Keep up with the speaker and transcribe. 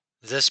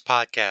This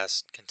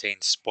podcast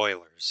contains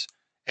spoilers,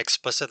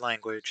 explicit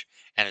language,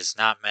 and is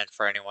not meant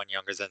for anyone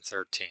younger than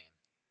 13.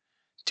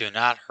 Do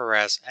not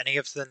harass any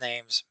of the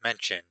names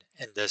mentioned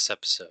in this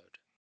episode.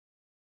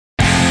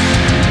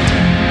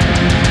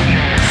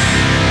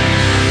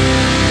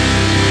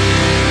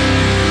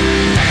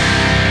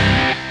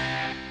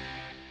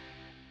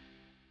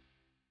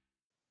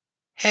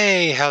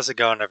 Hey, how's it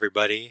going,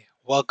 everybody?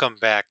 Welcome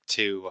back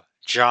to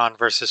John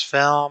vs.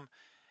 Film,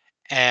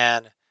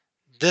 and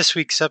this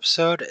week's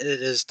episode, it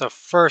is the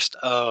first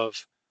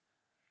of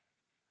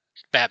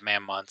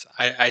Batman month.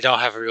 I don't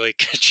have a really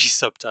catchy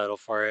subtitle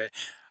for it.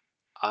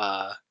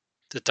 Uh,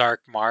 the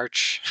Dark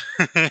March.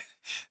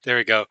 There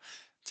we go.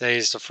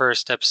 Today's the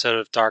first episode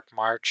of Dark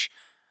March.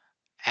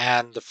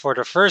 And for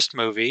the first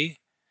movie,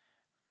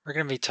 we're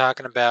going to be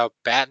talking about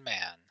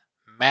Batman,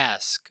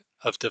 Mask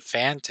of the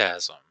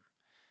Phantasm.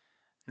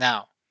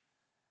 Now,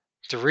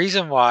 the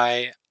reason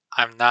why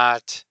I'm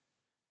not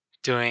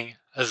doing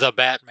the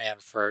Batman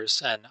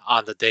first and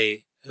on the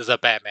day the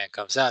Batman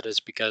comes out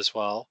is because,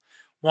 well,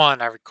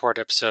 one, I record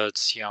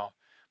episodes,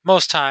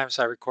 most times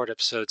I record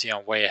episodes,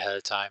 way ahead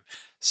of time.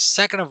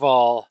 Second of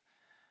all,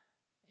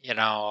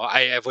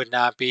 I would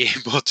not be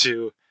able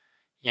to,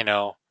 you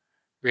know,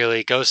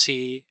 really go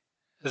see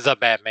the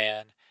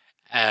Batman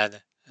and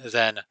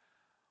then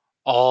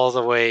all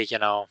the way,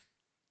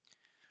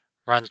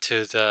 run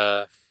to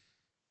the,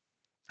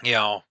 you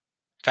know,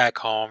 back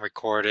home,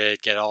 record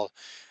it, get all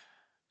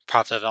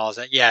propped up and all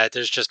that. Yeah,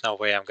 there's just no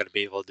way I'm going to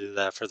be able to do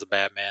that for the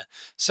Batman.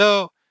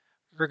 So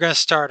we're going to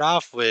start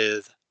off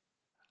with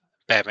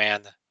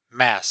Batman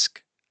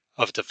Mask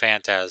of the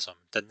Phantasm,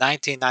 the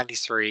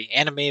 1993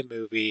 animated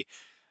movie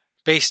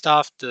based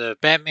off the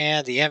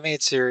Batman the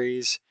Animated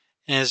Series,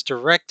 and is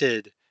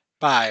directed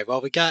by, well,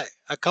 we got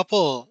a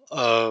couple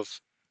of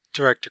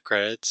director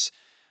credits.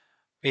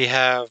 We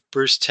have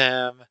Bruce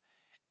Timm,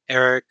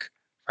 Eric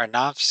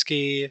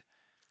Aronofsky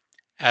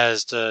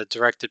as the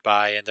directed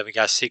by, and then we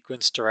got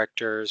sequence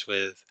directors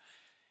with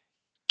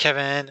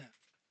Kevin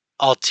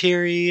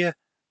Altieri,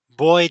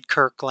 Boyd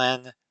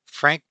Kirkland,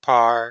 Frank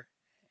Parr,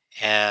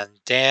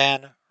 and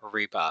Dan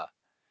Reba.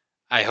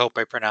 I hope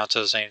I pronounced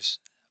those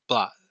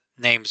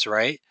names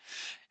right.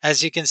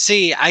 As you can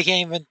see, I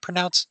can't even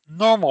pronounce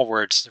normal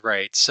words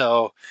right,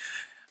 so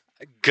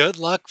good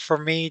luck for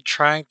me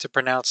trying to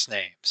pronounce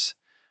names.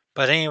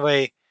 But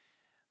anyway,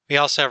 we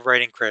also have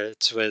writing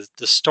credits with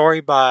the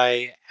story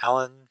by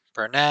Alan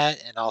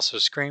Burnett and also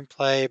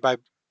screenplay by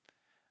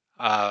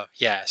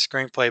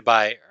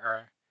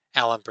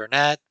Alan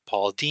Burnett,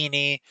 Paul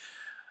Dini,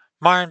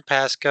 Martin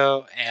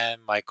Pasco,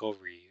 and Michael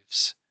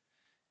Reeves.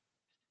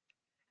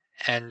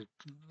 And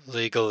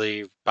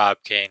legally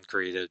Bob Kane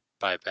created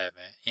by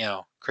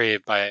Batman,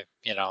 created by,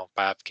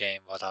 Bob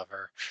Kane,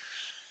 whatever.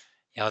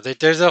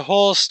 There's a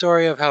whole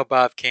story of how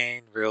Bob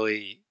Kane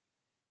really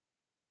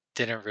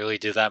didn't really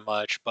do that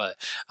much, but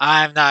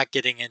I'm not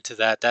getting into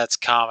that. That's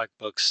comic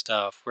book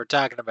stuff. We're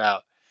talking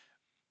about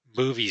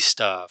movie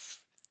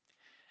stuff.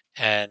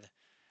 And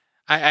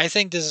I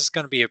think this is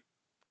going to be a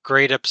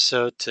great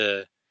episode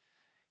to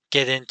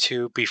get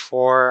into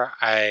before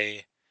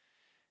I,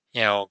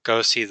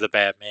 go see the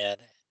Batman.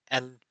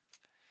 And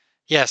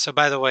yeah, so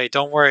by the way,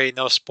 don't worry,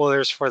 no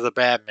spoilers for the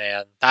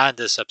Batman. Not in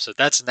this episode.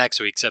 That's next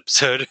week's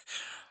episode.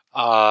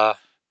 Uh,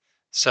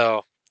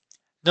 so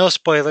no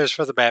spoilers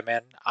for the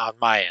Batman on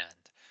my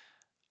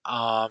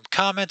end.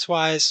 Comments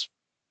wise,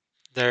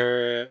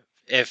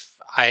 if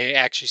I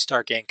actually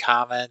start getting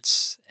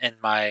comments in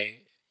my,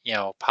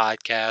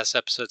 podcast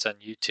episodes on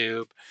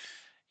YouTube,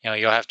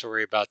 you'll have to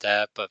worry about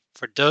that. But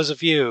for those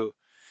of you,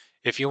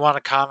 if you want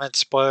to comment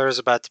spoilers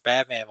about the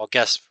Batman, well,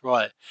 guess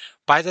what?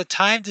 By the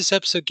time this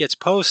episode gets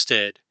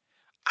posted,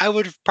 I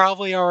would have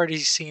probably already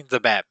seen the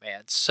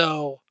Batman.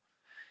 So,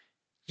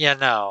 you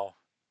know,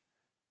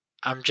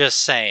 I'm just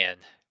saying.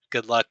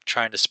 Good luck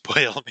trying to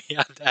spoil me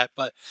on that.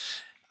 But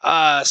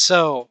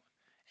so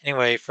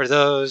anyway, for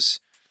those,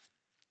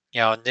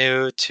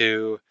 new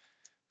to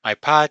my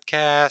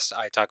podcast,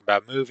 I talk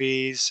about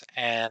movies,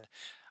 and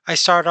I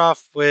start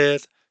off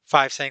with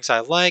 5 things I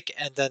like,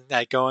 and then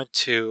I go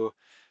into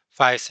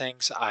 5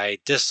 things I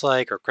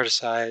dislike or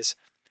criticize.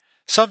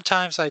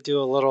 Sometimes I do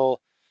a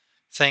little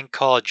thing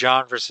called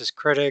John versus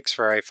Critics,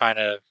 where I find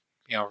a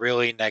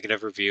really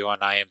negative review on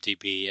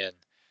IMDb and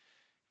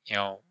you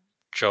know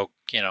joke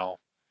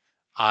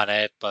on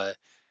it, but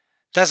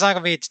that's not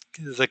going to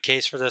be the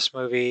case for this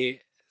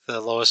movie.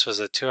 The lowest was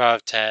a 2 out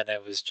of 10.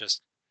 It was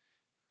just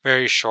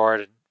very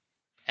short,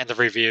 and the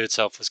review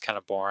itself was kind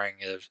of boring.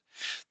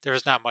 There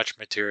was not much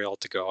material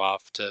to go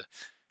off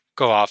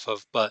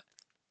of. But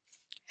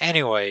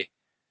anyway,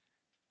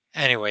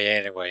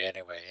 anyway,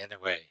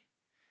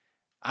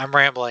 I'm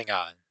rambling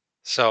on.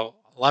 So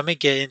let me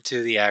get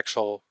into the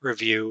actual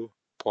review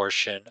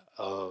portion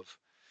of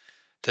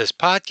this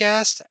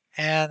podcast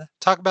and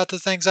talk about the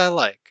things I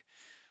like.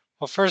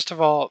 Well, first of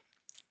all,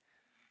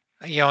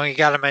 you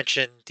got to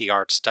mention the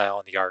art style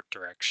and the art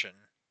direction.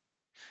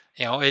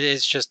 It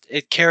is just,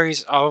 it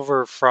carries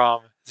over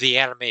from the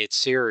animated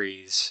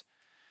series,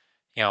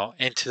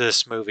 into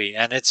this movie.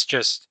 And it's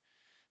just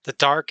the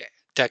dark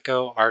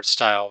deco art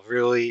style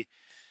really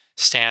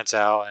stands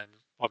out, and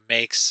what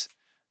makes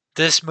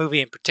this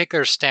movie in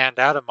particular stand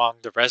out among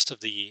the rest of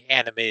the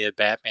animated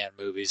Batman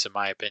movies, in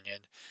my opinion.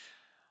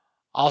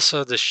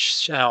 Also, the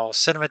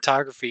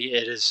cinematography,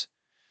 it is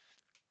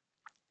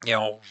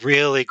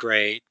really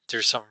great.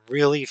 There's some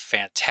really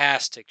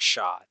fantastic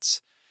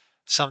shots.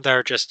 Some that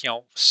are just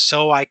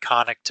so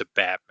iconic to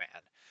Batman.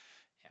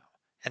 You know,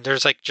 and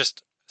there's like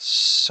just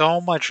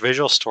so much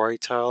visual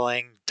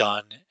storytelling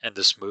done in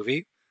this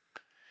movie.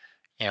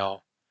 You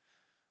know,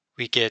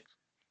 we get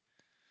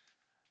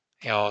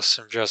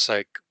some just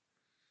like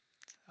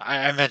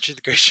I mentioned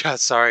the great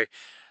shots. Sorry,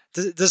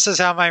 this is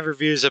how my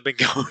reviews have been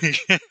going.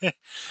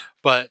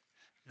 But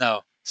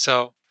no,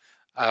 so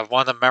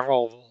one of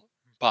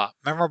the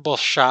memorable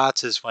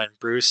shots is when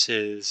Bruce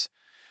is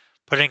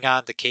putting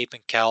on the cape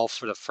and cowl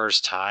for the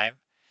first time.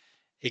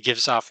 It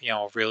gives off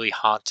a really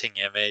haunting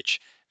image.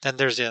 Then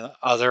there's the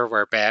other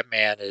where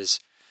Batman is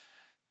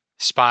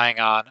spying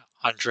on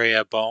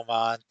Andrea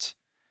Beaumont,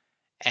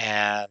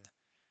 and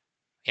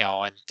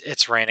and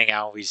it's raining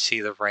out. We see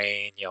the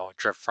rain,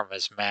 drip from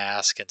his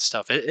mask and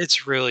stuff.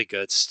 It's really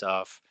good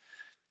stuff.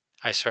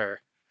 I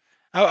swear.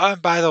 Oh,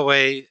 and by the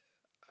way,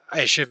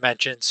 I should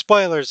mention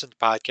spoilers in the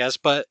podcast,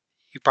 but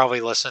you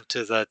probably listened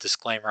to the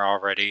disclaimer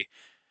already.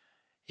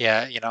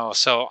 Yeah,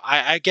 so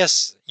I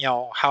guess,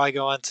 how I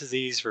go into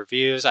these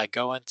reviews, I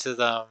go into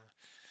them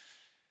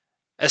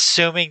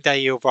assuming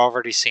that you've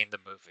already seen the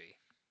movie.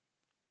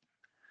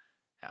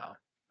 Yeah.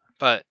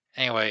 But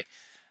anyway,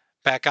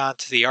 back on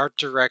to the art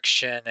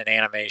direction and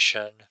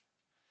animation.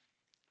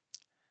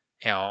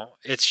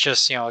 It's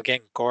just,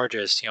 again,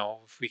 gorgeous.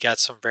 We got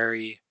some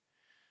very,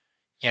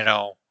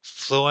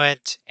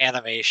 fluent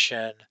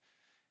animation.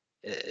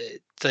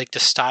 Like the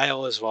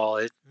style as well.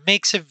 It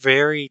makes it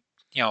very,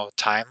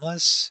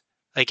 timeless.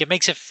 Like it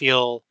makes it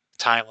feel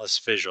timeless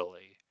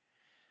visually.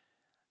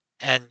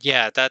 And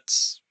yeah,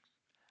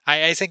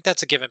 I think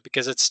that's a given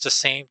because it's the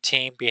same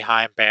team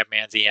behind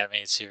Batman the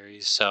Animated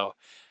Series. So,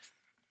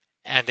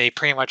 and they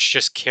pretty much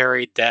just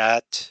carried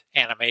that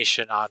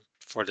animation on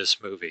for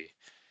this movie.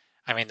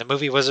 I mean, the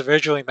movie was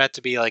originally meant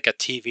to be like a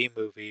TV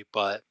movie,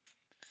 but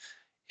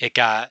it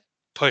got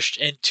pushed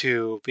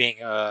into being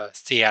a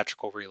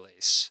theatrical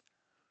release.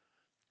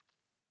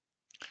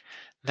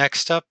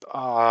 Next up,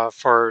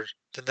 for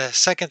the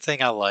second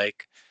thing I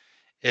like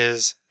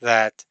is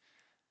that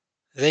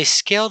they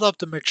scaled up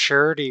the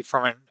maturity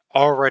from an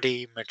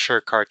already mature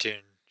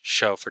cartoon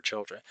show for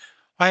children.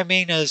 What I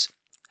mean is,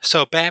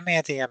 so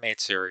Batman the Animated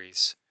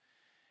Series,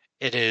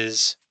 it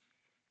is,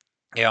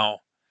 you know,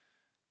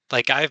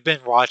 like I've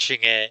been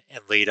watching it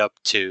in lead up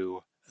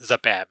to the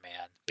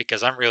Batman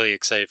because I'm really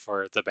excited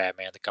for the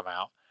Batman to come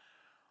out.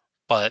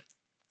 But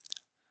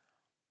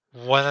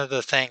one of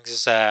the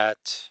things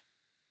that,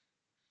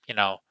 you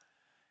know,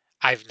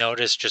 I've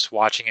noticed just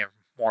watching it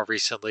more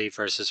recently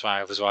versus when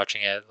I was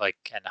watching it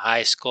like in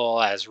high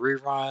school as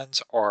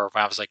reruns or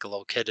when I was like a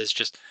little kid is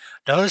just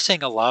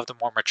noticing a lot of the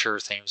more mature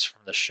themes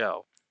from the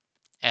show.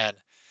 And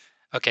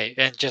okay,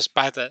 and just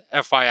by the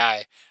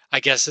FYI, I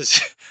guess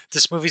this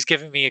this movie's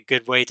giving me a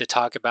good way to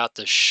talk about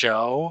the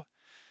show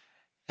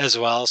as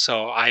well,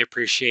 so I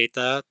appreciate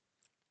that.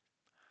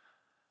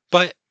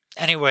 But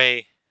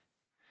anyway,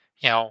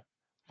 you know,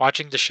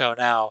 watching the show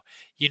now,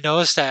 you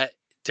notice that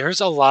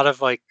there's a lot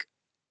of like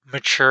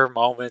mature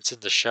moments in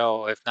the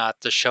show. If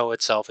not, the show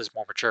itself is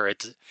more mature.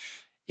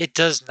 It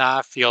does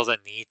not feel the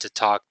need to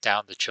talk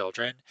down the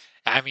children.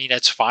 I mean,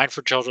 it's fine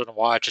for children to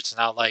watch. It's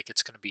not like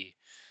it's going to be,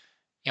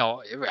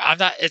 I'm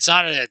not. It's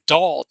not an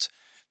adult,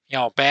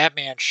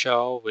 Batman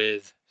show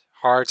with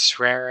hard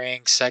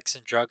swearing, sex,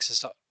 and drugs and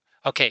stuff.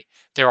 Okay,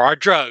 there are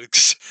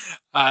drugs.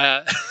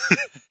 Uh,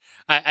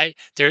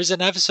 there's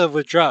an episode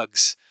with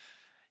drugs,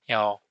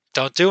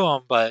 don't do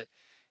them, but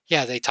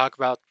yeah, they talk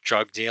about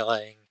drug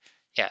dealing.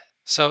 Yeah.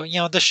 So,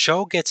 the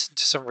show gets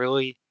into some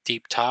really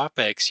deep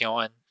topics,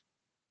 and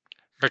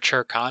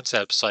mature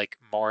concepts like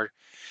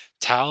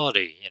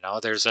mortality.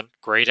 There's a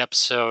great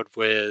episode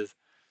with,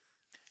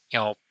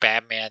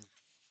 Batman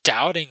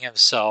doubting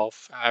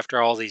himself after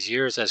all these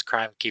years as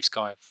crime keeps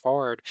going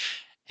forward.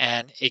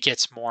 And it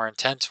gets more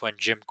intense when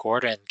Jim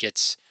Gordon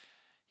gets,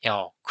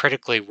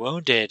 critically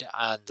wounded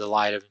on the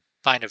line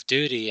of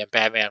duty and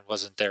Batman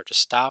wasn't there to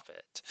stop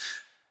it.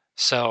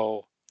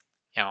 So,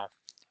 you know,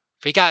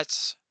 we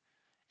got,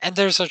 and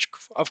there's such,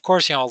 of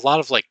course, a lot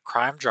of like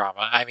crime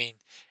drama. I mean,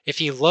 if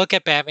you look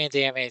at Batman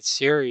the Animated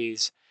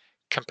Series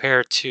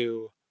compared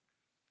to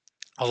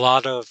a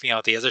lot of, the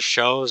other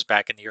shows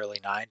back in the early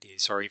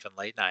 90s or even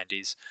late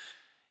 90s,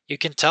 you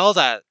can tell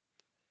that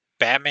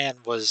Batman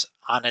was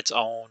on its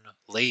own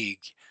league,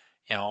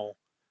 you know,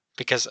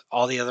 because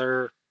all the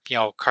other,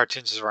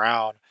 cartoons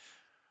around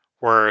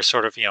were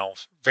sort of,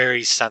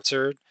 very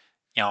censored.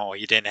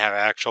 You didn't have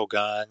actual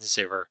guns,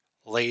 they were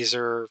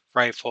laser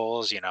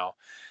rifles,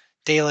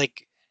 they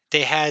like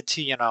they had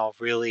to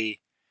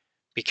really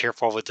be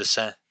careful with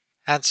the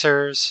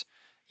censors.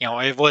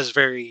 It was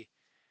very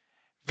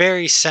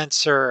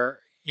censor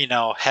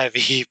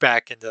heavy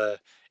back in the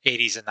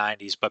 80s and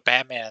 90s, but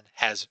Batman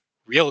has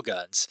real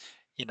guns,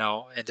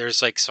 and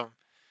there's like some,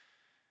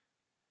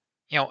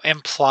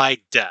 implied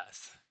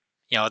death.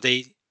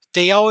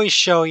 They always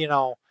show,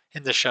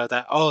 in the show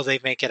that, oh, they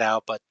make it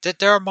out, but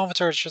there are moments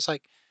where it's just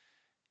like,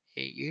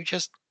 hey, you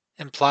just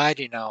implied,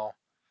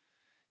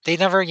 they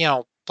never,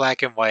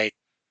 black and white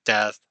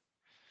death,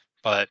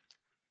 but,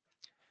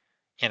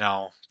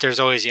 there's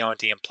always,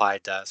 the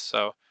implied death.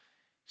 So,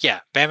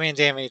 yeah, Batman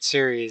the Animated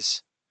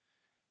Series,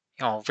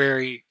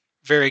 very,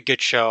 very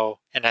good show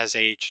and has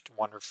aged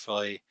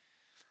wonderfully.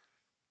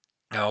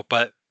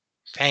 But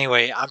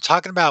anyway, I'm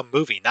talking about a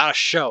movie, not a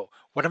show.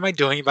 What am I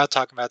doing about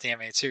talking about the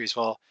animated series?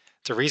 Well,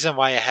 the reason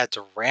why I had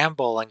to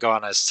ramble and go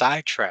on a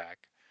sidetrack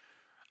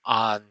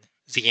on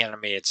the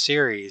animated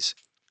series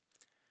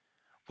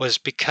was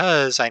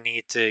because I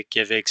need to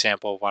give an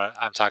example of what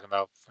I'm talking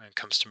about when it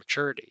comes to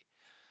maturity.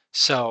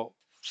 So,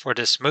 for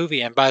this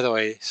movie, and by the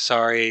way,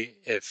 sorry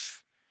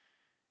if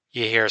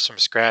you hear some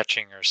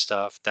scratching or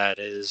stuff, that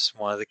is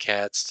one of the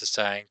cats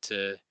deciding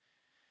to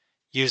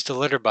use the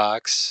litter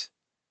box,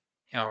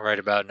 right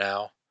about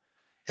now.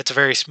 It's a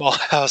very small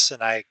house,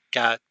 and I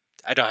don't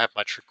have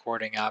much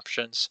recording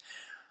options,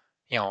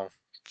 you know,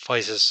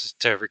 places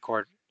to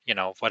record,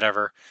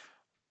 whatever.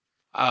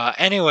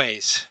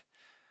 Anyways,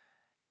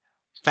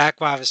 back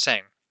what I was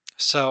saying.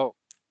 So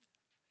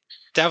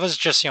that was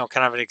just,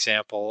 kind of an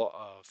example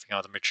of,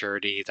 the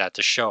maturity that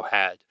the show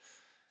had.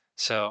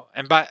 So,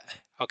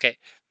 okay,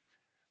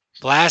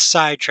 last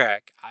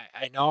sidetrack.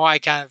 I know I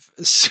kind of,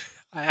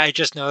 I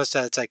just noticed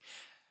that it's like,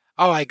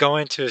 oh, I go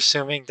into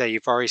assuming that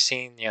you've already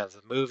seen,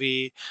 the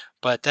movie,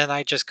 but then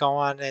I just go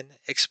on and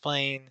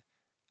explain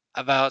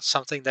about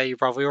something that you've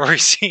probably already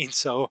seen,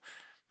 so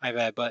my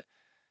bad. But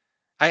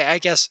I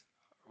guess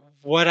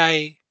what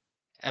I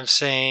am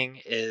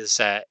saying is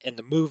that in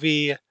the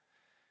movie,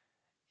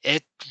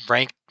 it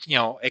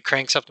it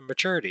cranks up the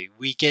maturity.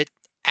 We get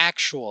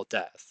actual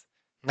death,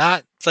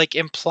 not like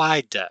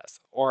implied death,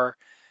 or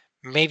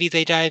maybe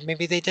they died,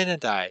 maybe they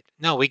didn't die.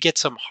 No, we get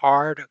some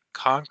hard,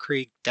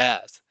 concrete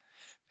death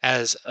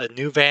as a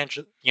new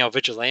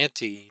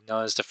vigilante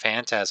known as the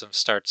Phantasm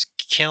starts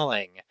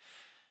killing,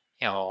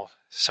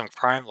 some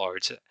crime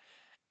lords.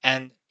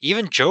 And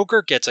even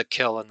Joker gets a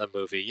kill in the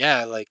movie.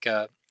 Yeah, like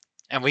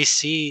and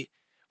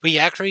we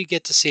actually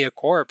get to see a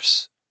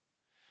corpse.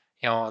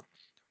 You know,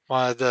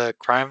 one of the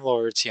crime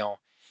lords,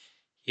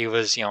 he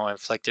was,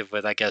 inflicted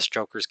with, I guess,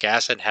 Joker's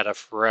gas and had a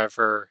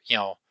forever,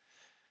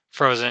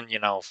 frozen,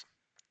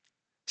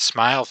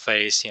 smile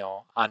face,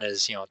 on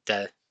his,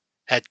 dead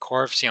head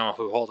corpse,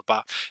 who hold a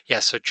bomb. Yeah,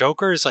 so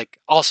Joker is like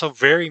also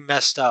very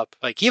messed up.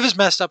 Like he was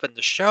messed up in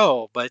the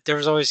show, but there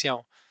was always,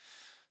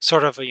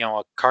 sort of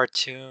a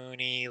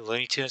cartoony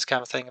Looney Tunes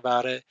kind of thing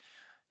about it.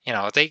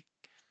 They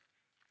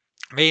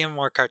made him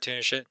more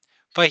cartoonish.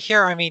 But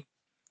here, I mean,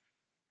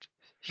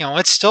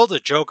 it's still the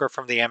Joker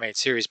from the animated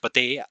series, but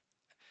they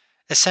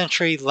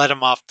essentially let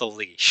him off the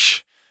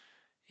leash.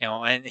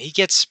 And he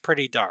gets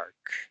pretty dark.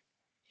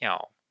 You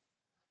know,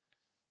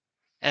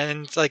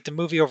 and like the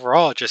movie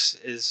overall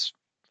just is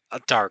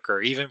a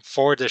darker, even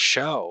for the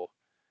show.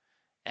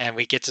 And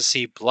we get to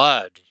see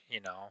blood.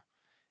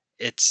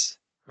 It's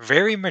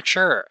very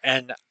mature,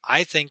 and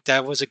I think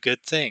that was a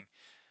good thing.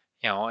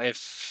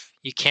 If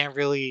you can't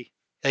really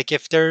like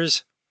if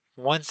there's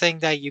one thing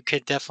that you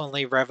could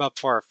definitely rev up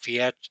for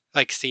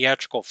a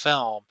theatrical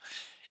film,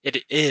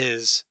 it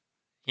is,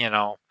 you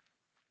know,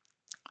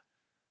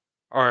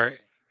 or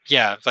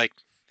yeah, like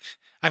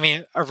I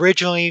mean,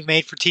 originally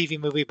made for TV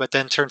movie, but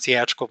then turned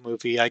theatrical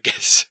movie, I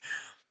guess,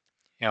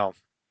 you know,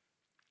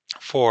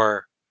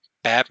 for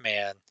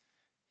Batman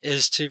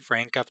is to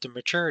rank up the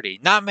maturity.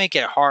 Not make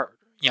it hard,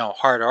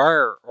 hard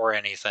R or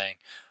anything,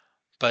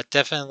 but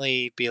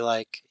definitely be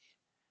like,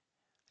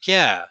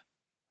 yeah,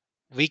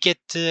 we get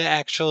to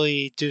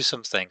actually do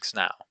some things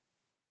now.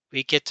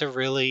 We get to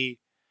really,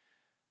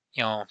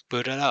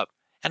 boot it up.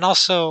 And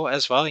also,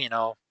 as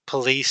well,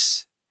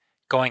 police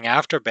going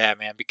after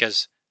Batman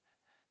because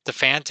the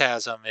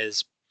Phantasm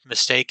is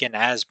mistaken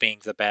as being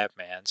the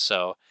Batman.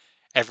 So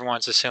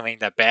everyone's assuming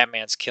that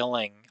Batman's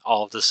killing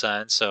all of the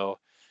sudden. So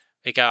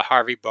we got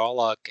Harvey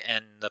Bullock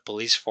and the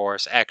police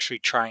force actually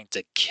trying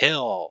to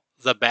kill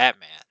the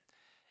Batman.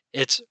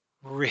 It's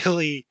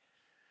really,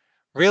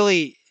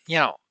 really,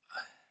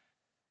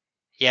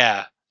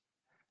 yeah,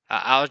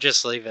 I'll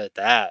just leave it at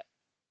that.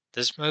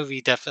 This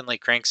movie definitely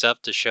cranks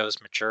up the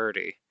show's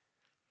maturity.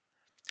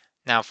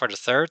 Now, for the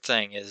third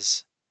thing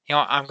is,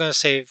 I'm going to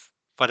save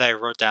what I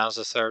wrote down as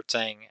the third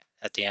thing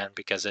at the end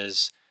because it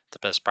is the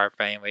best part.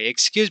 But anyway,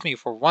 excuse me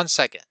for 1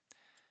 second.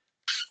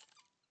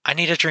 I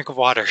need a drink of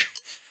water.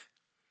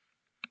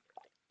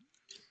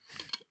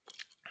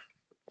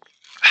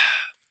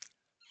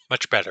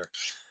 Much better.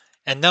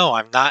 And no,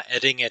 I'm not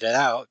editing it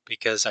out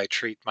because I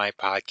treat my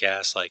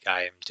podcast like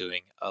I am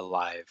doing a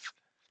live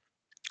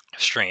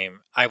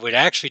stream. I would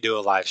actually do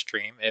a live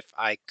stream if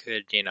I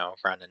could,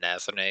 run an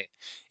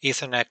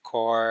Ethernet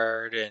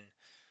cord and,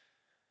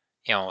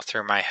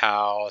 through my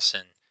house.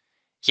 And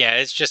yeah,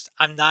 it's just,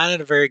 I'm not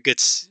in a very good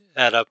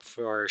setup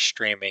for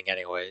streaming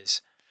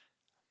anyways.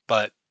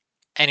 But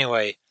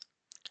anyway,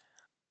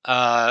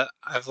 I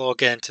will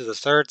get into the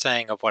third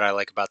thing of what I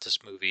like about this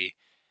movie.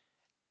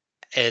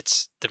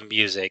 It's the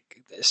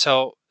music.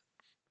 So,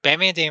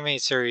 Batman the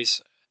Animated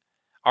Series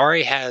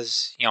already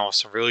has,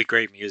 some really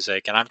great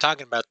music, and I'm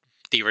talking about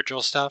the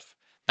original stuff,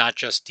 not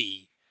just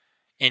the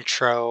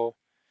intro,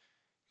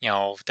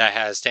 that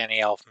has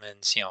Danny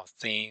Elfman's,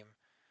 theme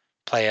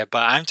play it,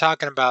 but I'm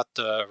talking about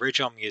the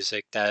original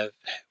music that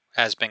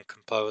has been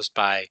composed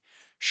by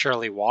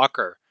Shirley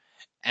Walker.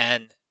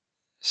 And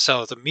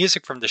so the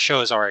music from the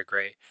show is already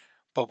great,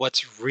 but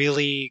what's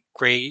really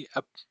great,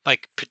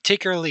 like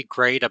particularly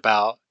great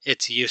about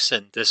its use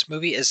in this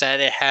movie is that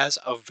it has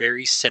a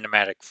very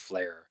cinematic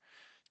flair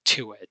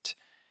to it.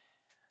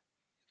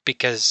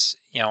 Because,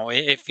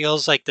 it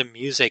feels like the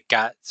music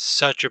got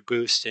such a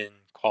boost in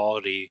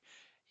quality,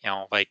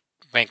 like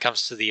when it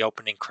comes to the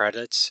opening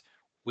credits,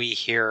 we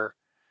hear,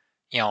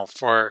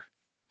 for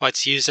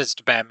what's used as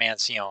the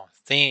Batman's,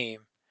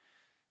 theme,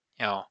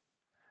 you know,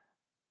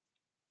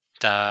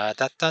 da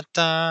da da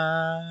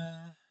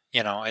da.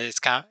 It's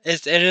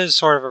it is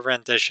sort of a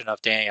rendition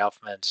of Danny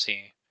Elfman's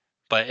theme,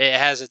 but it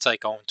has its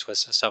like own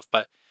twist and stuff.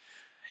 But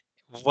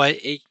what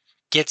it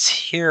gets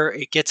here,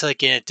 it gets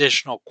like an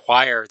additional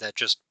choir that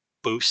just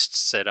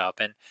boosts it up.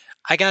 And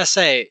I gotta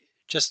say,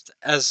 just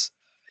as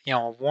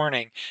a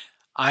warning,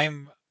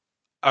 I'm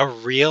a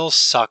real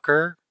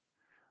sucker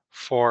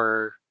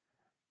for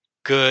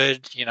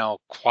good,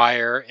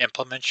 choir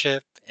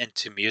implementship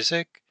into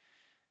music.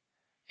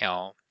 You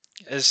know,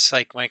 it's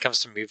like when it comes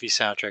to movie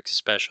soundtracks,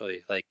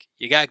 especially, like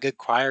you got a good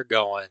choir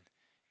going,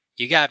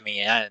 you got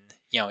me in,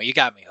 you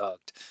got me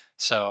hooked.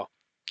 So,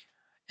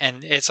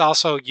 and it's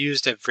also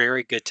used at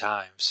very good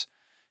times.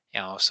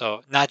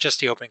 So not just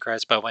the opening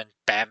credits, but when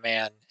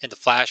Batman in the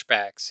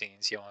flashback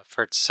scenes,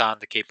 first on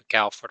the Cape of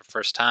Cal for the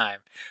first time,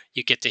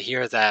 you get to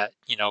hear that,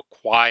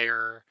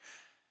 choir,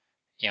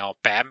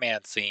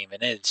 Batman theme,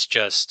 and it's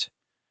just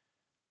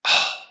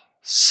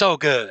so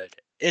good.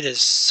 It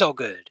is so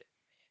good.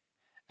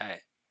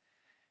 I,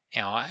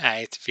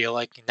 I feel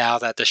like now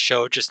that the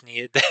show just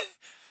needed,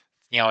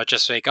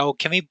 just like, oh,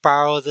 can we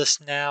borrow this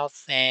now?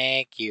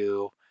 Thank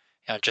you.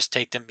 Just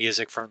take the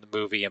music from the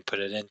movie and put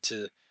it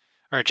into,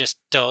 or just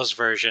those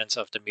versions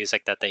of the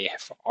music that they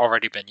have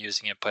already been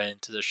using and put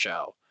into the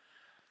show.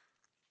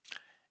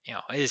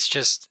 It's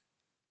just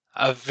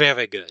a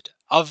very good.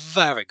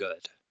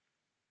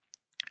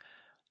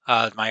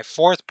 My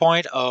fourth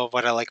point of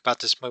what I like about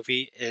this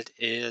movie, it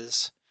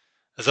is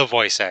the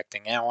voice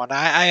acting. And when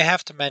I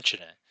have to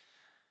mention it,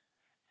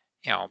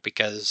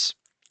 because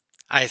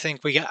I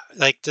think we got,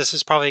 like, this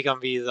is probably going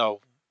to be the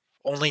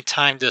only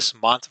time this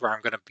month where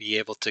I'm going to be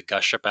able to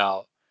gush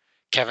about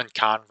Kevin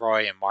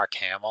Conroy and Mark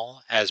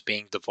Hamill as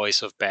being the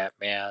voice of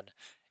Batman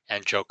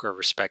and Joker,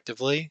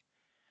 respectively.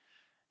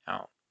 You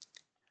know,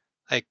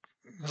 like,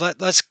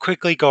 let's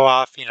quickly go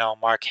off,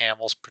 Mark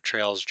Hamill's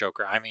portrayal as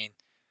Joker. I mean,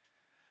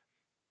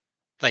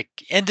 like,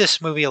 in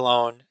this movie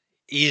alone,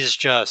 he is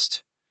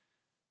just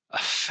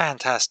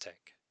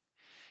fantastic.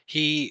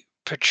 He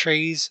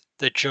portrays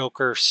the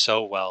Joker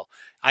so well.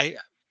 I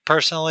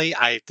personally,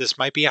 I this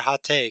might be a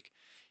hot take.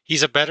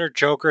 He's a better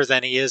Joker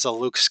than he is a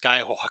Luke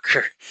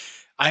Skywalker.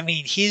 I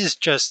mean, he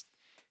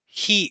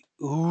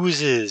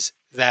oozes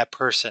that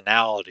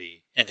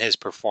personality in his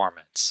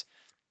performance.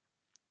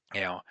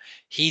 You know,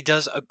 he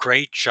does a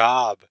great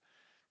job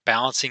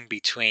balancing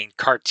between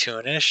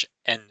cartoonish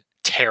and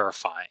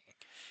terrifying.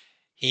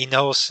 He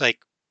knows like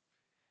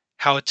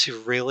how to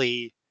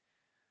really,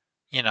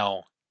 you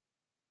know,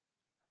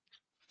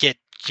 get,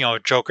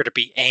 Joker to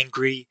be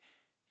angry,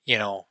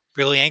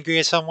 really angry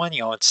at someone,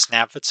 and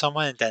snap at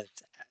someone, and then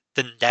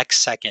the next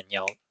second,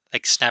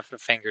 like snap the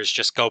fingers,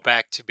 just go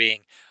back to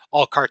being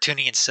all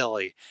cartoony and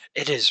silly.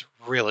 It is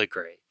really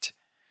great.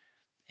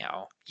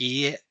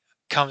 He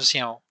comes,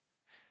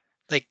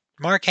 like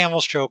Mark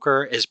Hamill's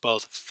Joker is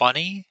both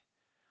funny,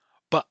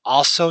 but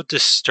also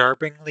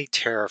disturbingly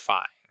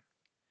terrifying.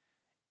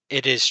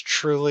 It is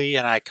truly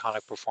an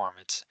iconic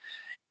performance.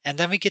 And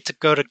then we get to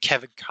go to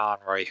Kevin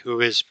Conroy,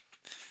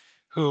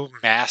 who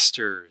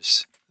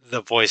masters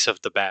the voice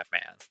of the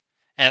Batman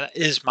and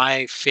is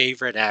my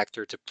favorite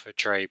actor to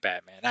portray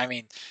Batman. I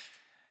mean,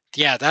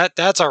 yeah,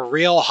 that's a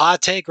real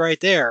hot take right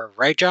there,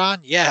 right, John?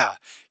 Yeah,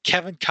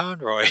 Kevin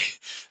Conroy,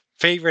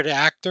 favorite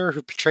actor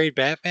who portrayed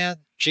Batman.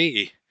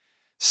 Gee,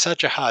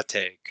 such a hot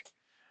take.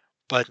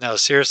 But no,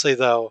 seriously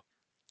though,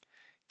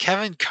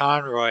 Kevin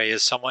Conroy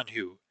is someone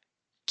who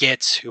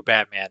gets who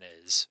Batman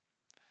is,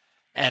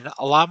 and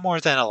a lot more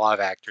than a lot of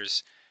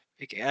actors.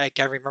 Like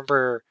I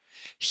remember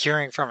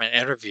hearing from an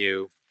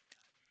interview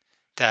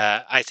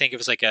that I think it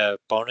was like a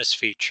bonus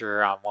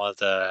feature on one of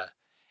the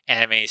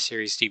anime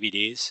series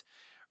DVDs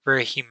where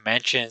he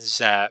mentions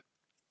that,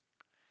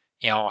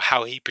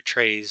 how he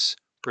portrays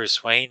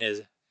Bruce Wayne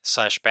is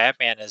slash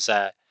Batman is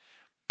that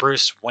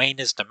Bruce Wayne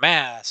is the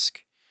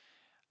mask,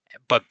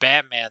 but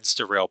Batman's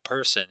the real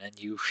person. And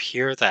you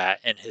hear that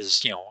in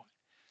his,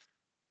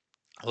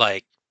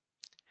 like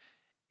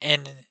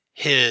in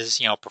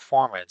his,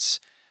 performance.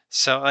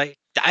 So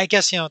I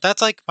guess,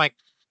 that's like my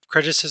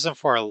criticism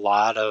for a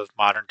lot of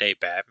modern day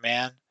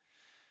Batman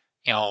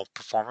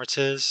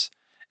performances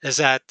is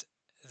that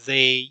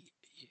they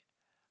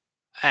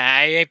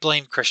I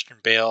blame Christian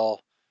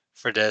Bale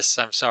for this.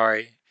 I'm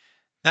sorry.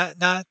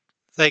 Not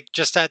like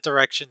just that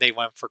direction they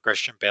went for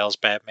Christian Bale's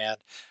Batman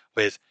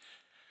with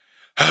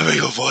having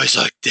a voice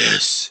like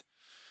this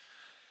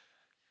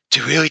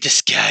to really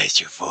disguise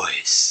your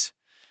voice.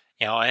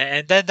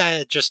 And then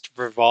that just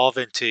revolve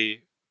into,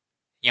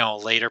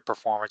 later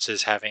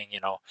performances having,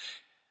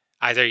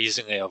 either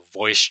using a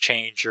voice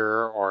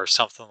changer or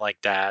something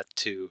like that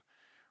to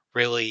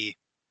really,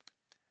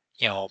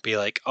 be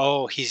like,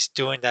 oh, he's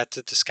doing that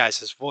to disguise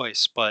his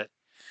voice. But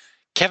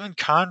Kevin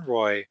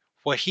Conroy,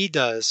 what he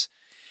does,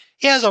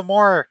 he has a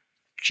more,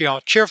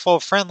 cheerful,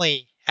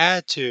 friendly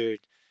attitude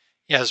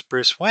as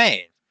Bruce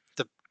Wayne,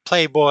 the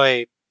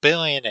playboy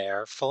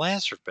billionaire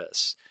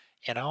philanthropist.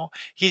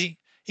 He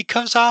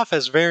comes off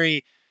as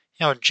very,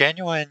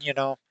 genuine,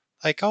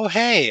 like, oh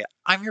hey,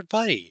 I'm your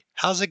buddy.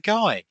 How's it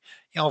going?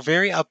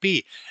 Very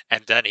upbeat.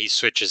 And then he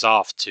switches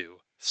off to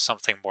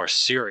something more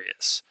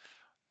serious,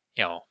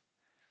 you know,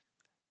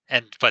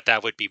 but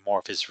that would be more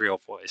of his real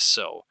voice.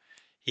 So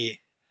he,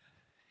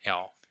 you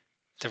know,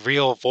 the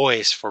real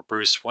voice for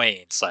Bruce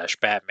Wayne slash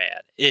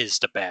Batman is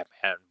the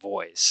Batman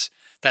voice.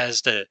 That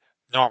is the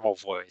normal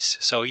voice.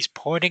 So he's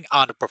putting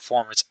on a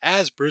performance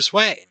as Bruce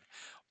Wayne,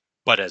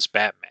 but as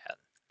Batman.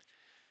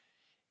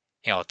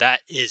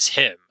 That is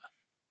him.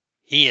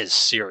 He is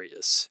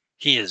serious.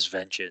 He is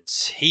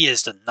vengeance. He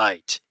is the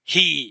knight.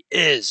 He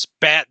is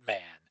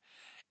Batman.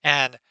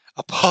 And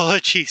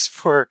apologies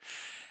for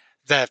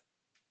that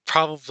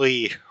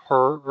probably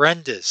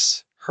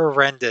horrendous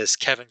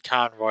Kevin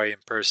Conroy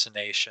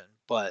impersonation,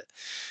 but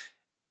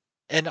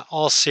in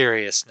all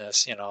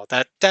seriousness,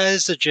 that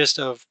is the gist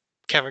of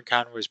Kevin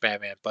Conroy's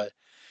Batman, but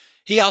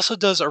he also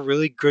does a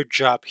really good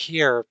job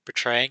here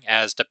portraying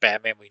as the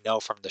Batman we know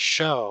from the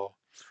show.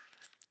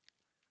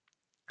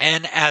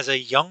 And as a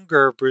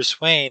younger Bruce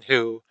Wayne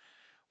who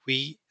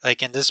we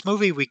like in this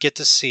movie we get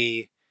to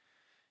see,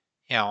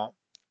 you know,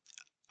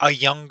 a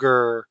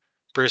younger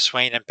Bruce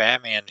Wayne and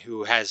Batman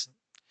who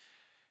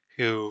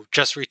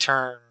just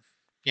returned,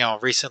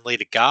 recently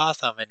to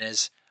Gotham and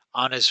is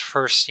on his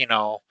first,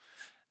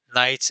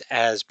 nights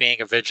as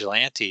being a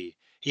vigilante.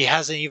 He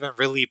hasn't even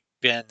really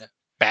been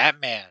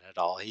Batman at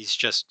all. He's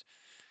just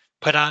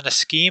put on a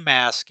ski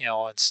mask,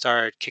 and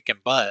started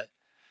kicking butt.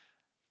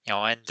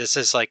 And this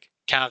is like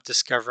kind of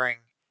discovering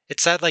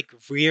it's that like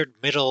weird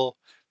middle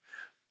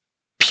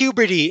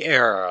puberty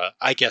era,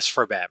 I guess,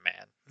 for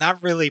Batman.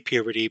 Not really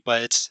puberty,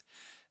 but it's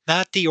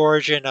not the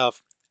origin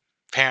of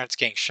parents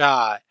getting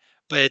shot,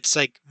 but it's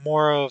like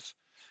more of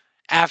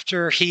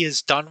after he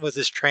is done with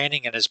his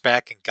training and is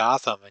back in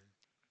Gotham and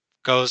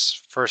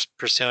goes first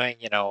pursuing,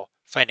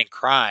 fighting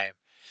crime.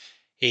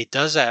 He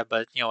does that,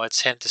 but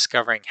it's him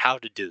discovering how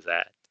to do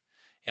that.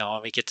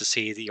 And we get to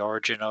see the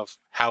origin of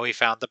how he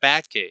found the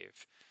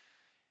Batcave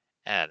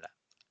and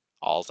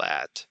all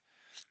that.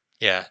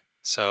 Yeah.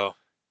 So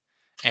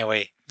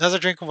anyway, another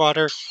drink of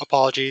water.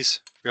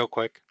 Apologies, real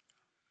quick.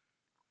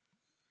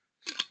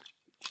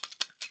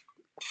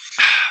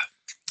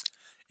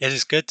 It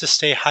is good to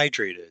stay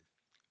hydrated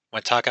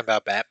when talking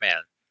about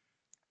Batman.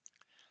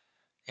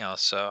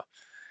 So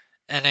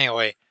and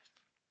anyway,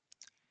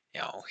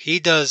 he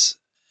does,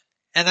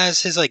 and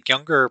as his like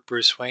younger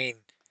Bruce Wayne,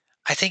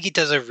 I think he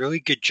does a really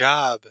good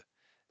job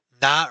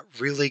not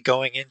really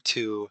going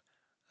into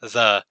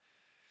the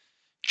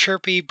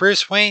chirpy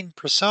Bruce Wayne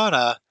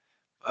persona,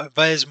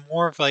 but is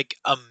more of like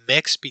a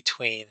mix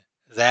between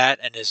that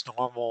and his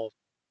normal,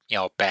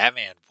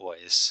 Batman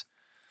voice.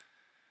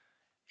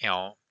 You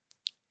know,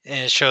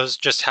 and it shows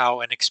just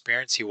how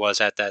inexperienced he was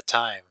at that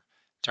time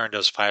during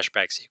those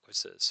flashback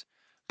sequences.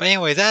 But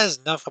anyway, that is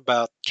enough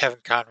about Kevin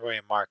Conroy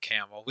and Mark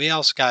Hamill. We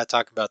also got to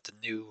talk about the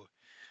new,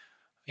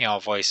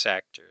 voice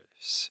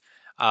actors.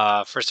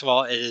 First of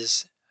all, it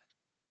is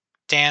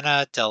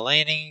Dana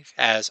Delaney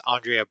as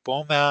Andrea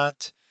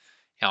Beaumont.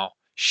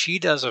 She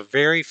does a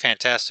very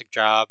fantastic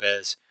job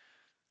as,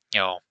 you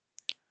know,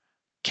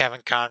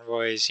 Kevin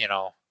Conroy's,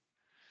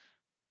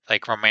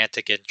 like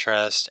romantic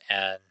interest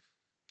and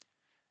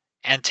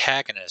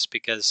antagonist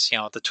because,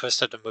 the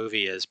twist of the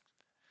movie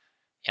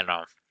you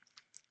know,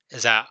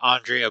 is that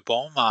Andrea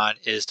Beaumont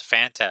is the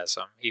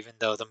Phantasm, even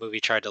though the movie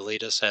tried to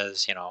lead us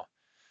as,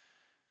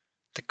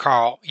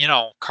 Carl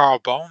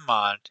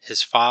Beaumont,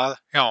 his father,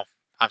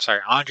 I'm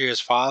sorry, Andrea's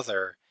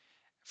father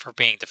for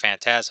being the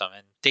Phantasm.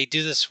 And they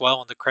do this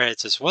well in the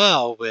credits as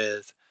well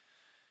with,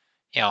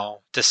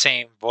 the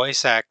same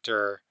voice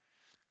actor,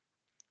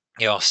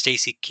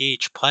 Stacy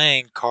Keach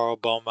playing Carl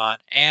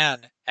Beaumont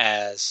and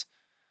as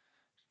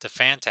the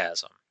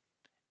Phantasm.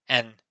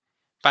 And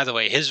by the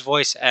way, his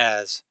voice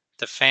as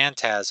the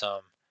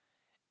Phantasm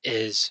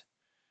is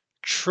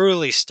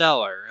truly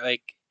stellar.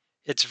 Like,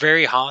 it's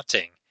very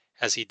haunting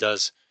as he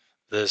does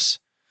this.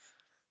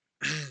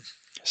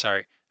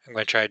 Sorry, I'm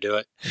going to try to do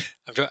it.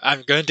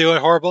 I'm going to do a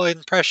horrible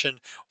impression.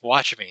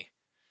 Watch me.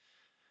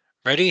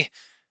 Ready?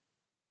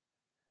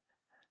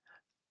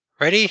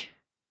 Ready?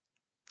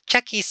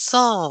 Chucky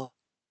Soul.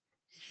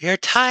 Your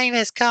time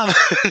has come.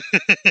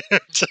 I'm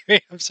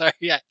sorry. I'm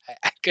sorry.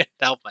 I couldn't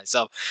help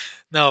myself.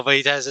 No, but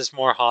he has this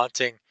more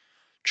haunting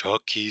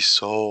Chucky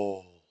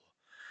soul.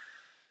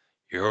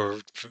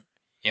 Your,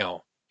 you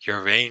know,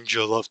 your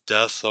angel of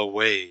death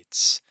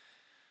awaits.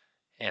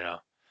 You know,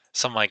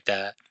 something like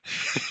that.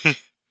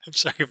 I'm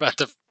sorry about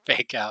the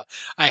fake out.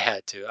 I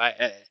had to.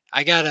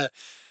 I gotta.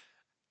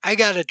 I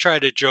gotta try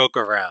to joke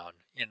around.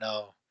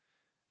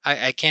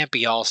 I can't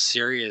be all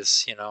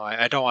serious.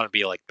 I don't want to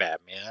be like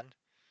Batman.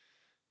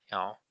 You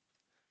know,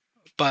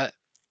 but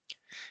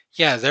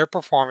yeah, their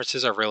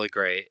performances are really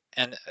great.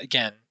 And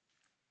again,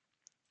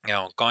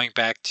 going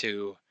back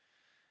to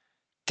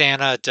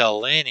Dana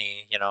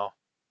Delaney,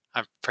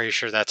 I'm pretty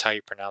sure that's how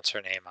you pronounce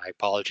her name. My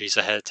apologies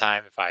ahead of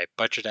time if I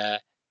butcher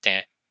that.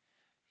 Dan,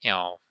 you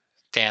know,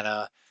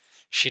 Dana,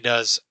 she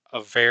does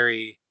a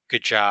very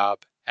good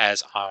job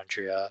as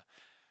Andrea,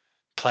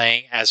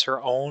 playing as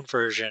her own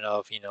version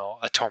of,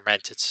 a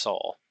tormented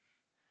soul.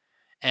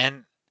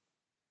 And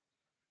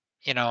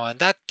and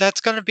that's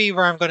going to be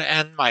where I'm going to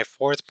end my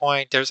fourth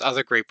point. There's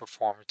other great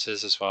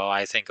performances as well.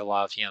 I think a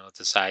lot of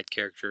the side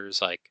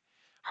characters like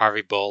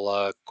Harvey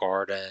Bullock,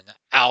 Gordon,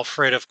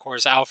 Alfred. Of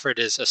course, Alfred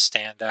is a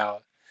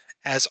standout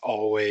as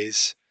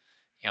always.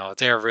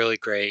 They're really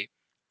great.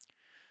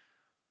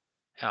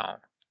 You know,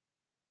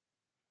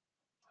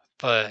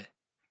 but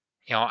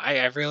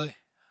I really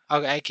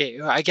okay.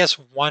 I guess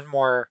one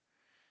more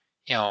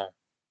you know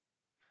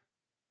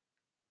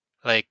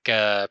like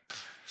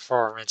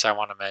performance I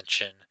want to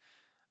mention.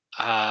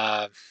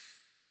 Uh,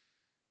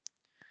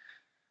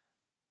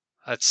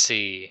 let's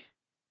see.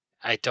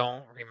 I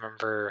don't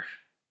remember.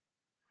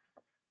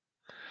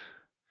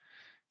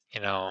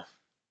 You know,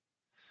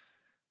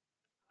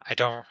 I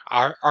don't.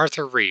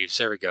 Arthur Reeves.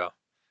 There we go.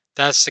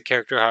 That's the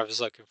character I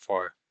was looking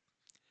for.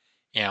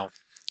 You know,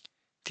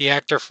 the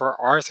actor for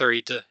Arthur.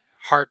 He did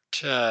Hart.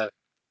 Yeah,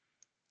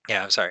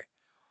 I'm sorry.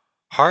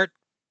 Hart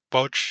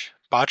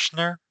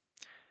Bochner.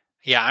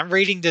 Yeah, I'm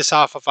reading this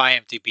off of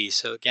IMDb.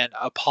 So again,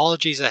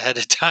 apologies ahead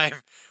of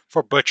time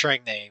for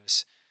butchering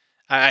names.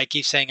 I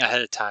keep saying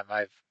ahead of time.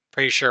 I'm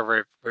pretty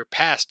sure we're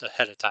past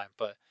ahead of time,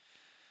 but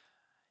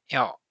you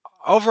know,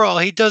 overall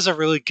he does a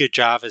really good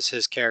job as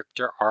his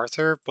character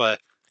Arthur.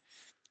 But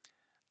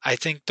I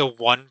think the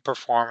one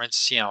performance,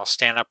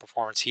 stand up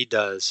performance he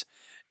does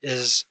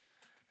is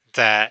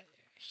that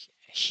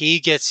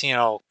he gets,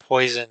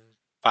 poisoned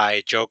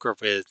by Joker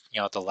with,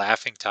 the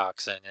laughing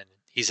toxin and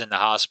he's in the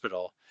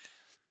hospital.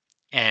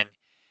 And,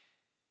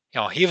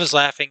 he was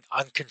laughing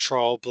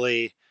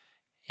uncontrollably,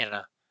 you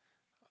know,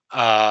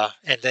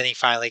 and then he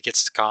finally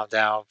gets to calm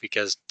down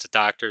because the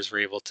doctors were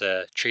able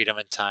to treat him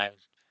in time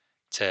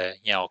to,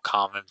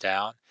 calm him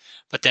down.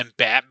 But then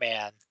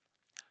Batman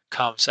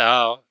comes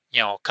out,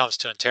 comes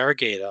to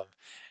interrogate him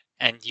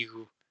and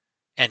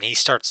and he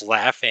starts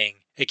laughing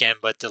again,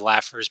 but the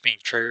laughter is being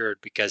triggered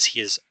because he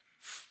is,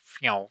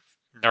 you know,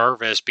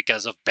 nervous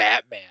because of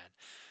Batman.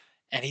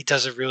 And he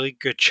does a really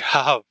good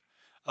job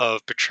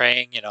of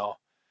portraying,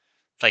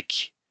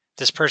 like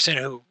this person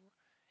who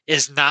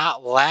is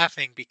not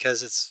laughing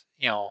because it's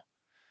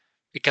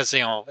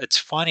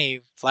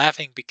funny,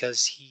 laughing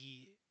because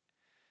he,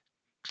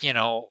 you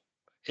know,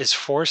 is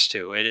forced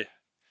to.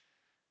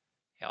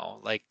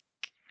 Like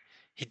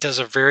he does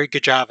a very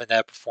good job in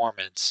that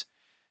performance,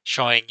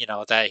 showing,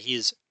 that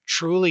he's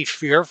truly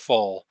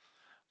fearful,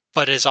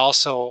 but is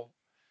also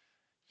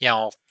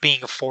being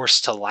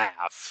forced to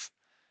laugh.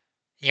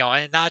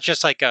 And not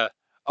just like a,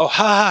 oh,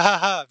 ha ha ha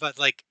ha, but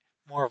like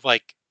more of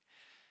like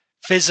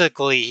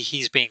physically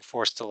he's being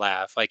forced to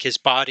laugh. Like his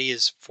body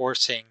is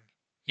forcing,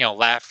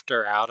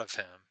 laughter out of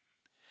him,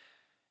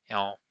 you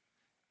know,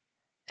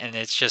 and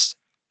it's just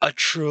a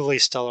truly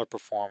stellar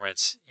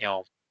performance,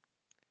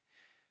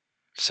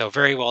 so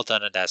very well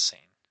done in that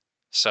scene.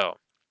 So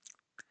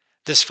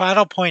this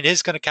final point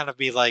is going to kind of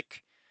be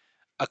like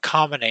a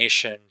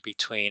combination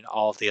between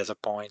all of the other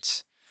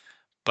points,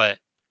 but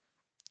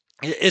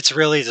it's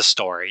really the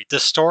story. The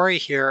story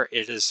here,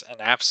 it is an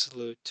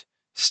absolute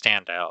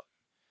standout.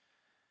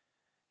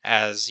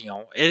 As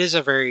it is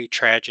a very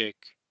tragic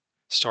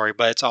story,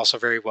 but it's also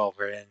very well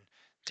written.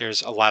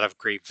 There's a lot of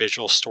great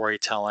visual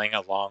storytelling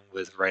along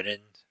with written,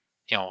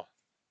 you know,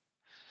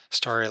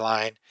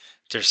 storyline.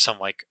 There's some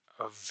like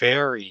a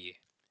very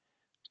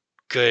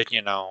good,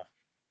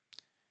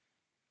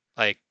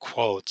 like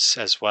quotes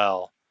as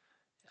well.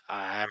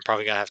 I'm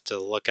probably gonna have to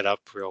look it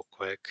up real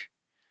quick.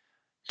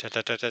 We're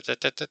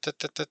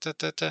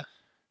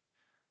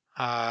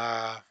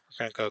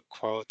gonna go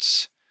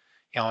quotes.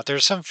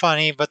 There's some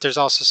funny, but there's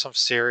also some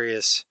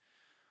serious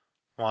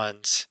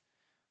ones.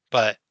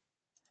 But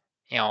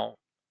you know,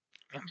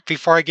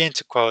 before I get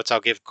into quotes, I'll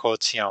give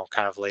quotes,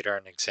 kind of later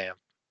in the exam,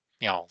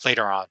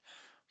 later on.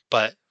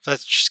 But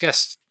let's just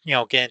get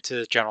into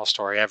the general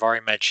story. I've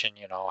already mentioned,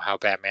 how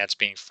Batman's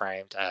being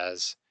framed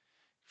as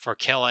for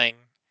killing,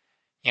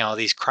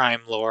 these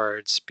crime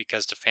lords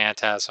because the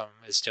Phantasm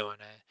is doing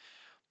it.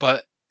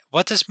 But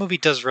what this movie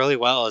does really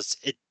well is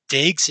it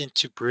digs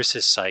into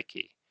Bruce's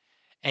psyche.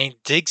 And he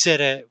digs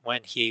at it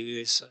when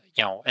he's,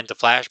 in the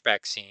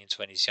flashback scenes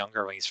when he's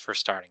younger, when he's first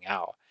starting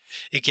out.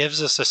 It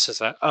gives us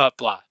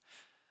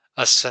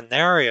a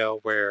scenario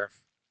where,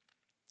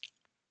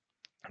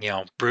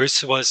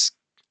 Bruce was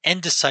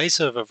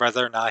indecisive of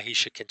whether or not he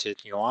should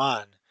continue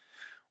on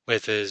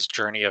with his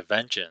journey of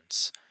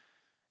vengeance,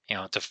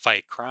 to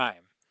fight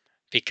crime,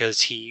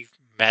 because he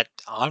met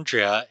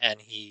Andrea and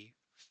he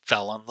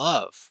fell in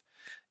love.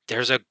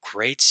 There's a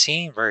great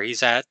scene where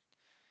he's at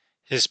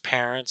his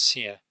parents',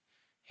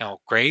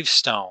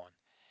 gravestone,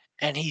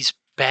 and he's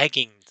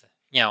begging,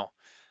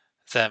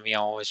 them,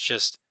 it's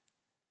just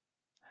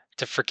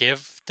to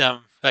forgive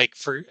them, like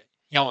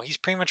he's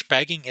pretty much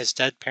begging his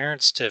dead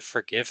parents to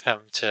forgive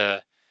him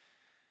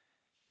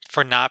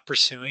for not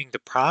pursuing the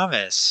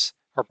promise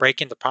or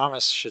breaking the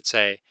promise, I should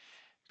say,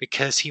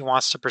 because he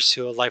wants to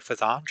pursue a life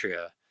with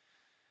Andrea.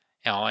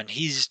 And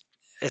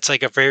it's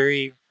like a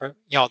very,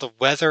 the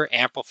weather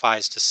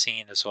amplifies the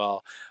scene as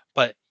well.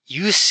 But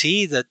you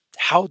see that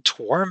how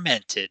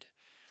tormented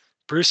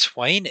Bruce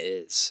Wayne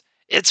is.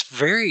 It's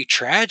very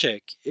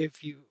tragic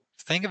if you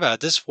think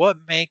about it.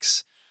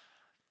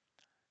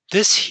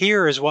 This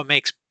here is what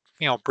makes,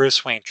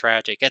 Bruce Wayne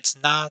tragic. It's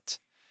not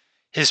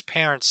his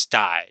parents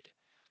died,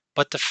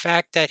 but the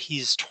fact that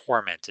he's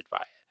tormented by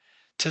it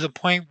to the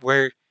point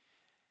where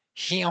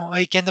he,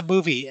 like in the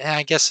movie, and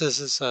I guess this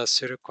is a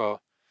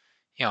pseudo,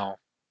 you know,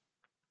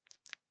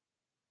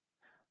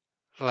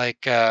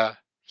 like,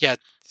 yeah.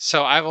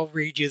 So I will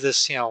read you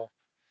this,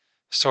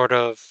 sort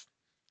of,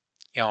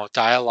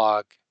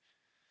 dialogue,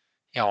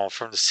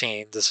 from the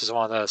scene. This is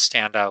one of the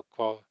standout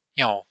quote,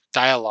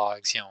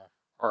 dialogues,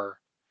 or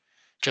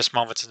just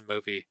moments in the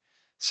movie.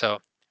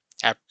 So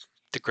at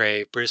the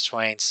grave, Bruce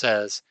Wayne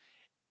says,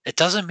 "It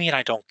doesn't mean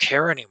I don't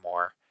care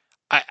anymore.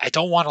 I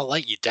don't want to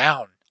let you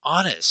down,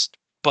 honest,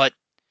 but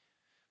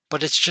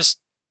it's just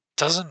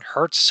doesn't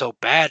hurt so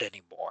bad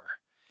anymore.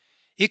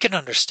 You can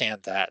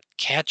understand that,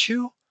 can't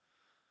you?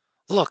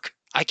 Look,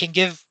 I can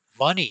give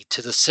money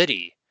to the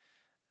city.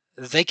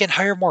 They can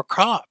hire more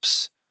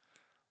cops.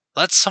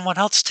 Let someone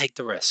else take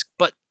the risk.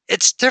 But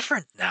it's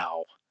different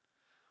now."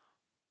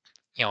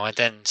 And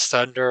then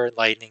thunder and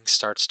lightning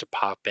starts to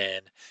pop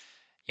in,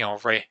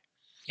 right,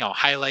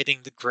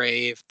 highlighting the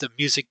grave, the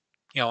music,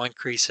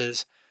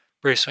 increases.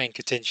 Bruce Wayne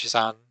continues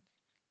on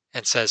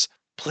and says,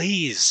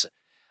 "Please,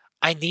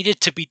 I need it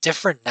to be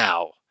different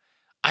now.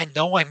 I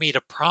know I made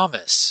a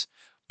promise,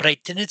 but I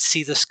didn't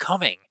see this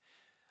coming.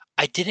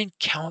 I didn't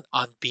count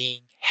on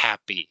being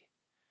happy."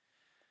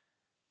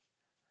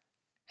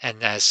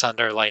 And as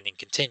Thunder and Lightning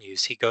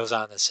continues, he goes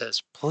on and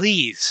says,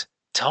 "Please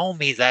tell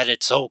me that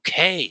it's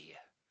okay."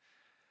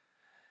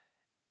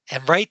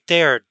 And right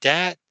there,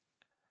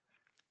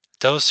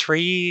 those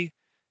three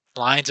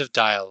lines of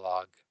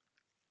dialogue,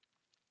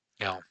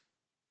 you know,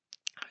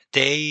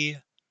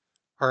 they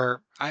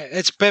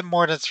it's a bit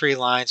more than three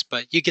lines,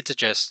 but you get the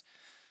gist.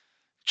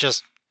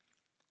 Just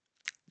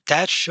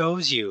that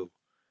shows you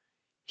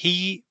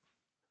he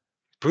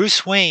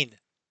Bruce Wayne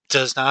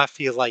does not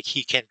feel like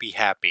he can be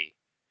happy.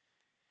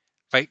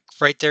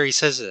 Right there, he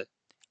says it.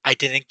 I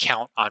didn't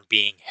count on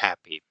being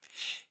happy.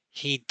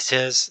 He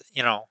says,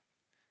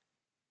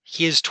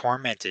 he is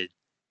tormented,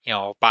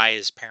 by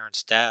his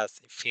parents'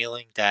 death,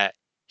 feeling that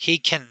he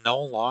can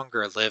no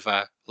longer live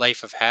a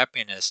life of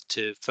happiness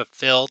to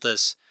fulfill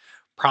this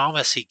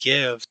promise he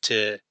gave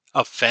to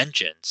of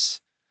vengeance.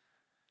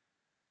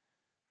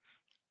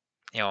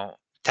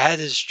 That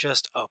is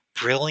just a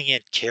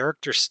brilliant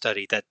character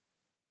study that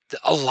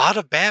a lot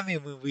of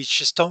Batman movies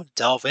just don't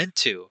delve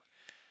into.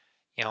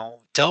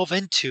 Delve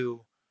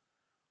into,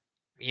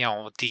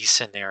 these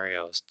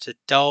scenarios, to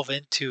delve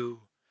into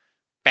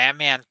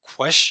Batman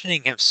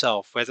questioning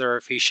himself whether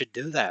if he should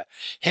do that.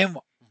 Him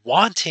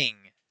wanting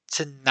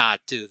to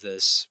not do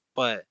this,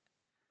 but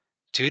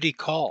duty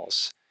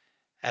calls.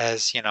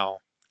 As,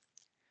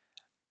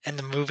 and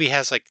the movie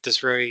has like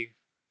this really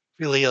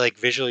like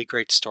visually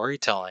great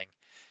storytelling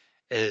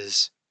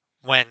is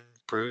when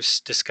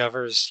Bruce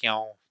discovers,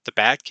 the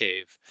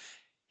Batcave.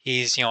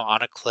 He's,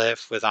 on a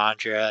cliff with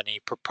Andrea and he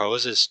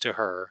proposes to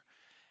her.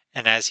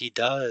 And as he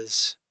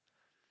does,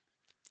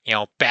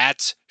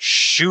 bats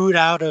shoot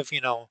out of,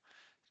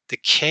 the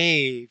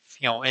cave,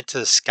 into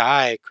the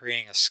sky,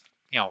 creating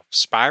a,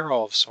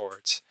 spiral of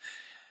sorts.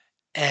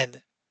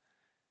 And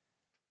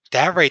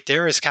that right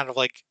there is kind of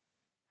like,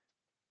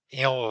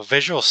 a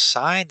visual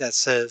sign that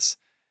says,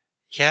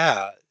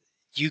 yeah,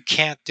 you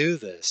can't do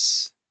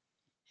this.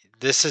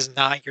 This is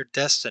not your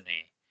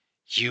destiny.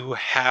 You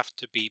have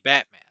to be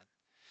Batman.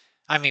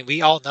 I mean,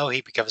 we all know he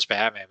becomes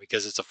Batman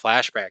because it's a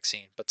flashback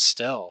scene, but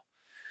still,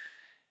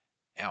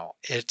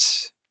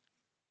 it's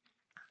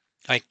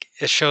like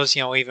it shows,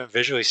 even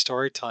visually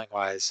storytelling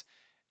wise,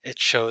 it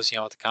shows,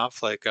 the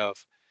conflict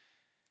of,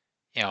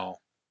 you know,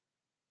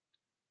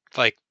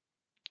 like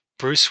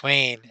Bruce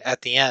Wayne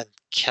at the end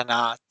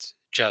cannot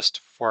just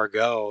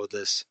forego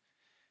this,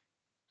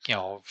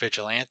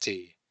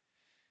 vigilante,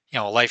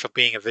 life of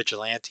being a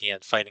vigilante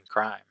and fighting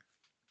crime.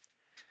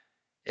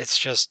 It's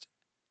just,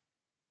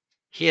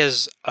 he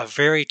is a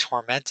very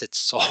tormented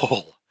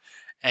soul.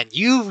 And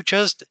you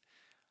just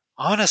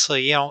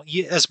honestly,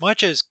 as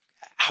much as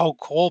how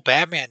cool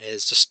Batman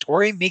is, the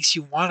story makes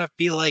you want to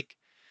be like,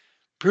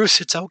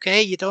 Bruce, it's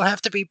okay. You don't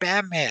have to be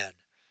Batman.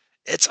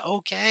 It's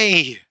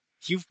okay.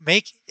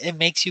 It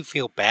makes you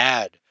feel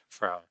bad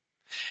for him.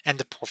 And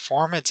the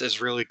performance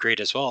is really great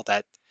as well.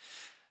 That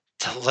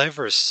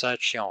delivers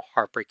such,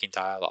 heartbreaking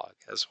dialogue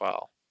as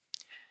well.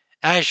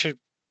 I should,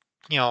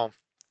 you know,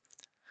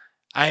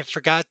 I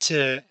forgot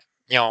to,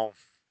 you know,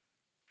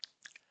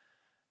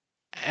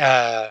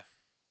 uh,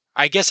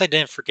 I guess I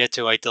didn't forget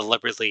to. I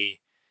deliberately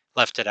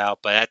left it out.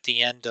 But at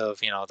the end of,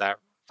 that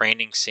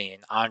raining scene,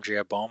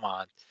 Andrea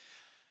Beaumont,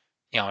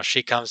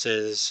 she comes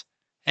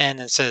and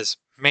it says,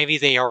 maybe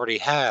they already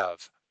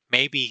have.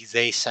 Maybe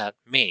they sent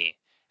me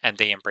and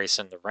they embrace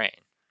in the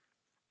rain.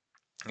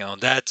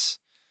 That's,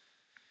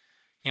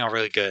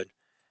 really good.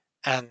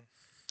 And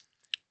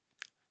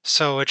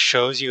so it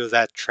shows you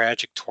that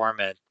tragic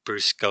torment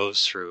Bruce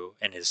goes through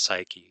in his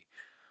psyche.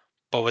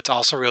 But what's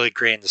also really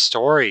great in the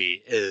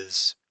story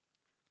is,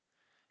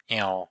 you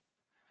know,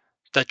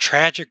 the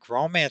tragic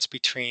romance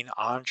between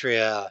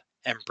Andrea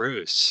and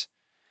Bruce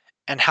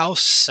and how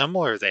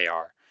similar they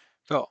are.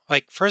 Well,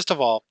 like, first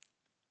of all,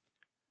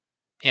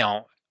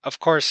 of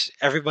course,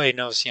 everybody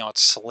knows,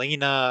 it's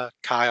Selena,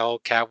 Kyle,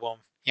 Catwoman,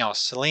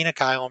 Selena,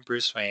 Kyle, and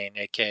Bruce Wayne,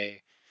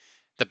 aka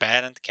the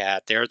Bat and the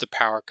Cat. They're the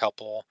power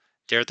couple.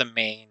 They're the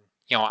main,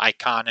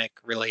 iconic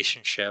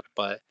relationship.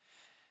 But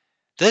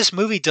this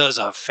movie does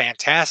a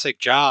fantastic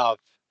job,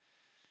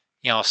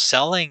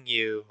 selling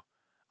you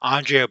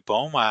Andrea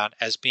Beaumont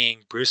as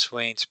being Bruce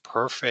Wayne's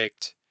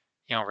perfect,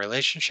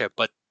 relationship.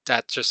 But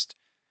that is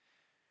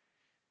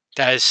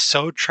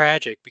so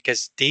tragic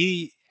because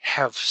they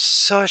have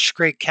such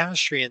great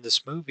chemistry in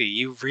this movie.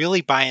 You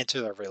really buy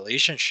into their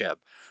relationship,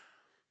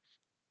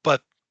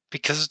 but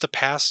because of the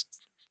paths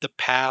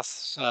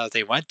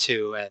they went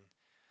to, and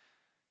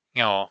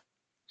you know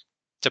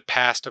the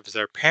past of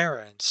their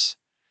parents,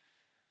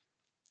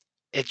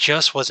 it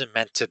just wasn't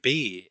meant to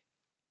be,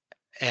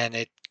 and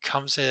it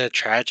comes at a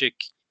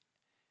tragic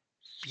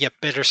yet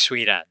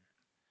bittersweet end.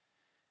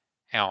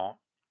 You know,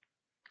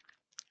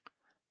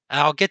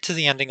 and I'll get to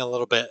the ending a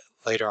little bit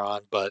later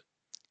on, but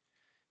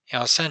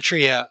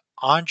essentially,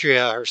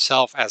 Andrea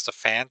herself as the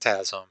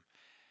Phantasm,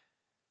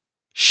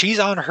 she's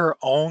on her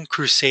own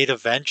crusade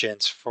of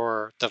vengeance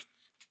for you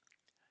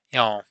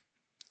know,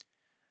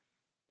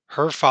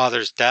 her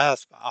father's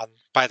death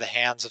by the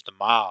hands of the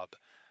mob.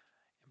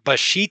 But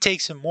she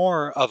takes a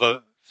more of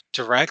a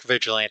direct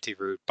vigilante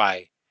route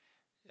by,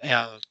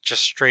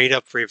 just straight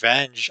up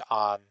revenge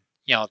on,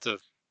 the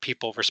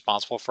people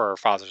responsible for her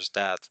father's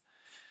death.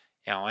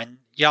 And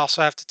you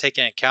also have to take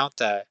into account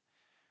that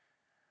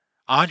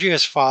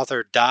Andrea's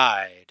father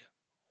died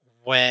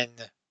when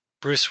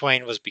Bruce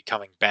Wayne was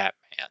becoming Batman.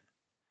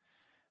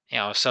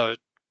 So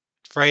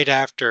right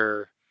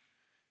after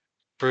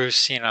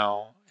Bruce,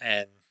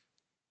 and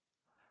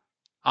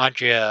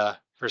Andrea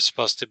were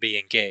supposed to be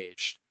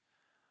engaged.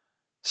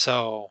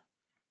 So,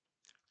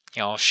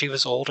 she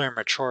was older and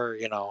mature,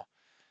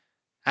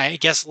 I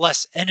guess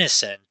less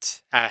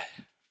innocent,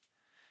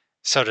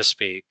 so to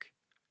speak.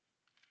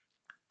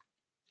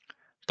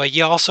 But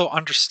you also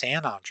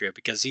understand Andrea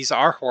because these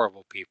are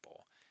horrible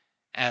people.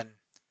 And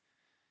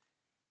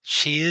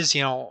she is,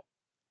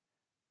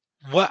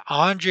 what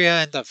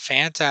Andrea and the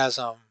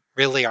Phantasm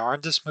really are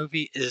in this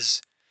movie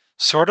is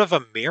sort of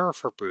a mirror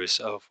for Bruce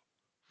of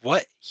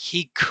what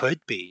he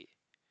could be.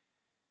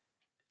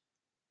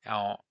 You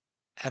know,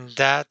 and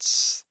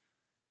that's,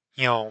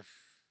 you know,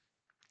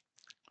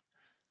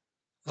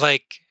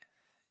 like,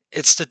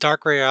 it's the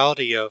dark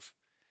reality of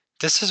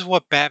this is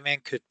what Batman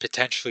could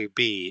potentially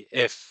be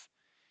if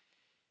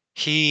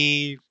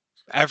he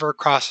ever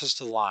crosses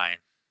the line.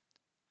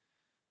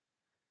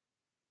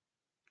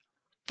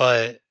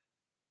 But,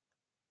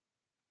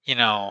 you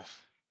know,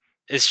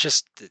 it's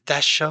just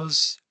that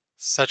shows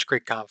such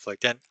great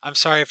conflict. And I'm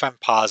sorry if I'm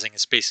pausing and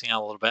spacing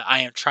out a little bit.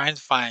 I am trying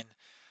to find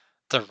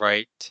the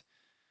right,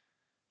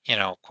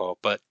 quote.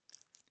 But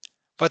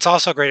what's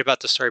also great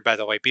about the story, by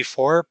the way,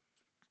 before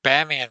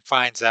Batman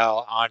finds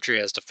out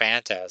Andrea is the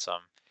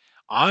Phantasm,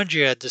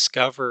 Andrea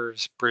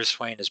discovers Bruce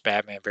Wayne as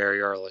Batman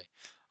very early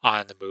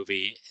on in the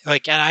movie.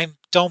 Like, and I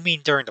don't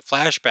mean during the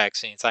flashback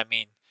scenes. I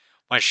mean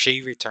when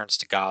she returns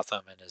to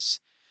Gotham and is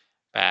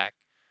back.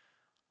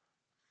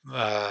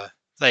 Uh,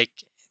 like,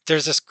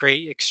 there's this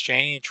great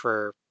exchange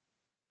where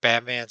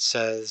Batman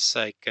says,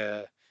 like,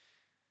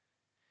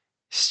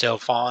 still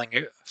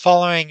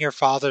following your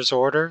father's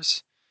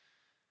orders,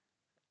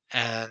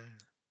 and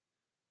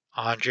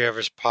Andrea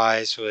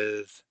replies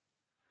with,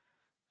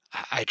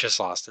 I just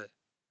lost it.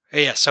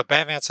 Yeah, so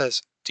Batman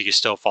says, do you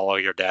still follow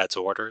your dad's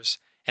orders?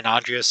 And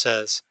Andrea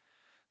says,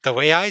 the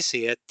way I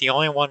see it, the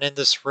only one in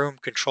this room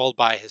controlled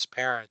by his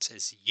parents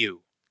is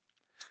you.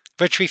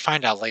 Which we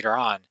find out later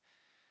on,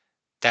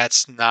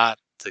 that's not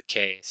the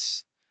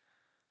case.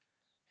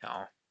 You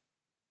know,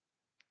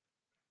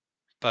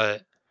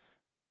 but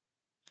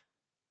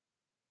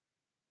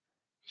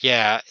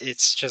yeah,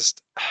 it's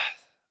just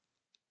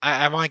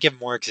I want to give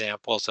more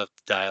examples of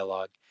the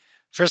dialogue.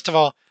 First of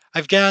all,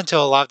 I've gotten into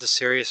a lot of the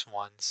serious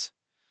ones,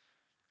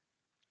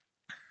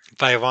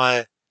 but I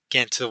want to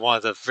get into one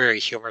of the very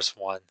humorous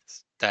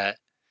ones that,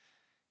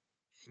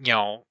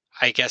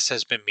 I guess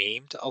has been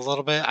memed a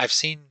little bit. I've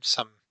seen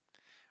some,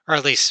 or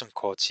at least some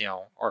quotes,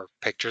 or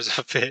pictures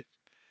of it,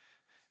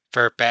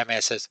 where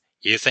Batman says,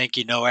 "You think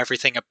you know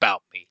everything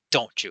about me,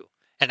 don't you?"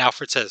 And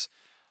Alfred says,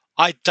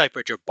 "I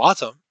diapered your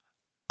bottom.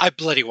 I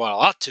bloody well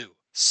ought to,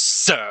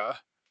 sir."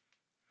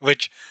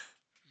 Which,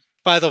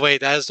 by the way,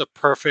 that is the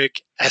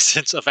perfect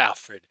essence of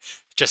Alfred.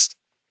 Just,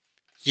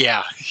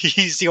 yeah,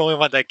 he's the only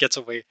one that gets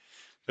away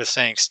with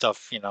saying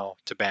stuff,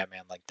 to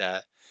Batman like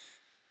that.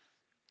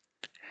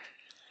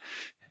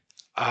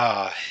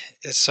 Ah,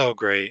 it's so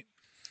great.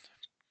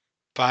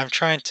 But I'm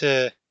trying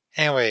to,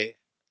 anyway,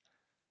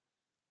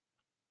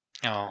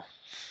 you know,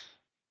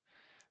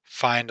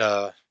 find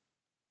the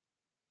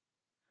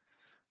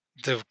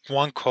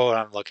one quote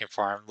I'm looking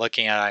for. I'm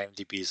looking at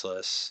IMDb's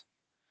list.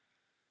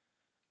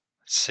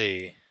 Let's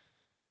see.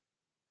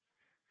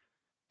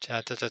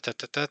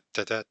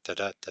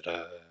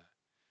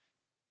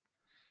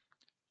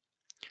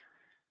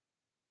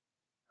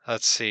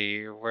 Let's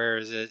see. Where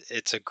is it?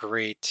 It's a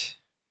great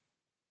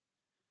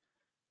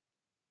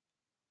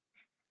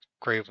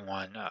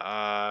one.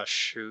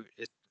 Shoot.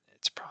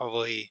 It's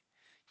probably,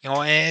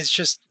 and it's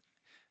just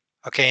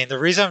okay. And the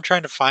reason I'm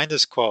trying to find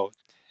this quote,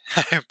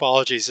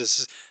 apologies.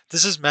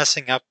 This is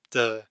messing up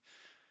the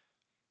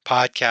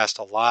podcast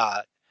a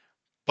lot,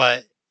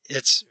 but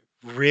it's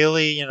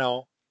really,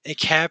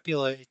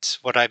 encapsulates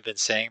what I've been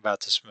saying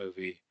about this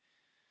movie.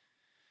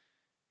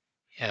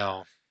 You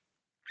know,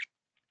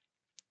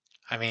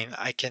 I mean,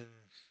 I can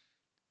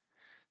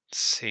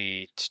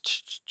see.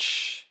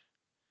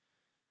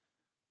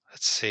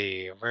 Let's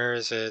see. Where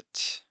is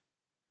it?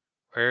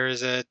 Where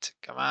is it?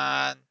 Come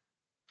on.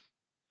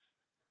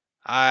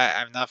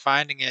 I'm not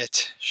finding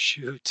it.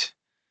 Shoot.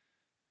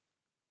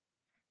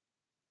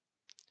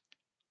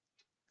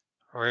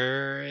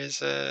 Where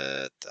is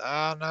it?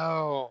 Oh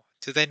no.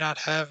 Do they not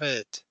have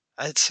it?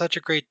 It's such a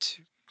great,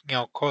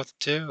 quote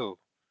too.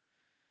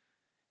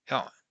 You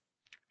know,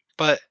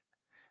 but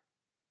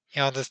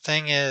the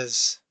thing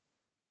is,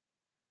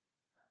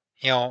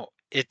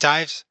 it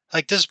dives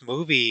like this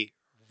movie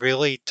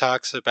really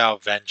talks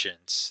about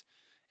vengeance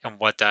and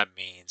what that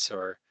means,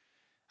 or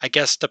I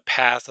guess the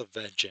path of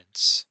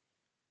vengeance.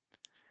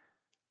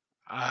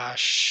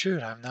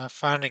 Shoot, I'm not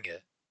finding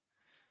it.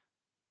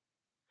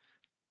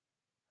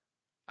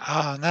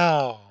 Oh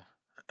no.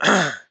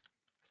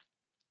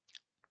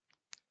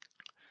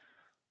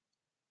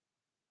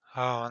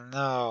 Oh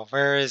no,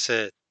 where is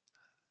it?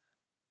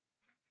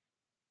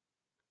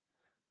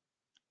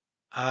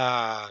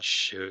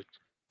 Shoot.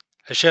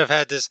 I should have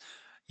had this.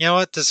 You know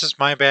what? This is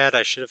my bad.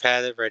 I should have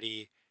had it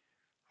ready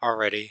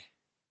already.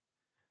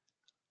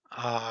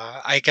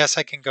 I guess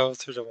I can go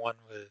through the one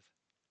with,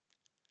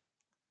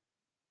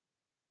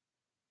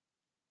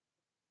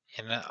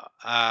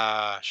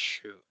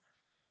 shoot.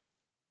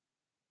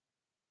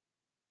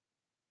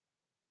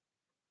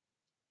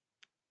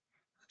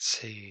 Let's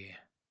see.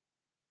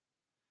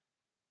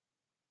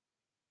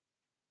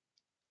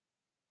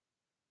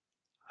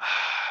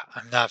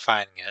 I'm not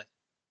finding it.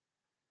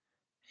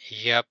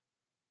 Yep.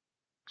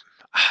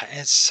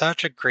 It's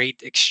such a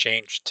great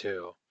exchange,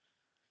 too.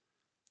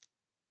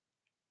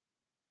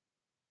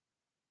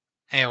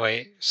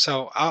 Anyway,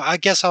 so I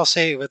guess I'll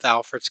say it with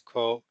Alfred's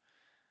quote.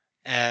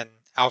 And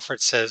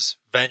Alfred says,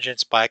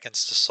 "Vengeance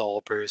blackens the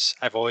soul, Bruce.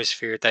 I've always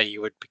feared that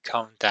you would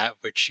become that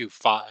which you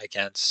fought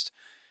against.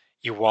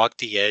 You walk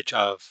the edge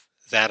of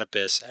that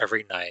abyss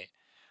every night,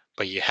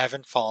 but you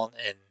haven't fallen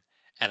in,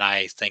 and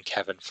I thank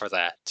heaven for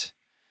that."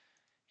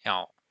 You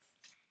know,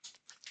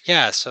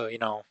 yeah, so,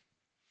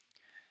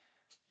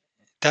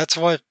 that's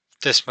what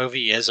this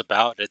movie is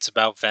about. It's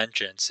about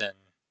vengeance and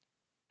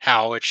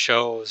how it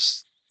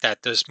shows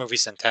that this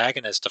movie's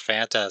antagonist, the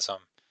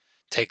Phantasm,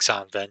 takes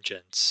on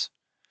vengeance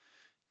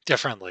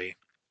differently.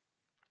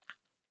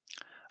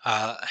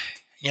 Uh,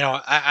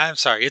 I'm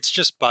sorry, it's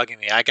just bugging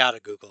me. I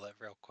gotta Google it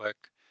real quick.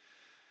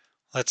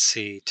 Let's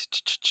see.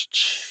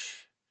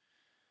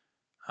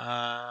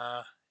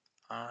 Uh,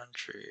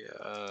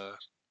 Andrea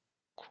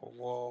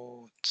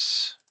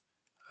quotes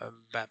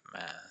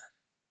Batman.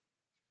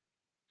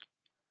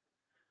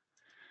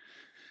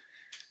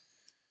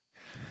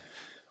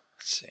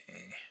 Let's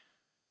see.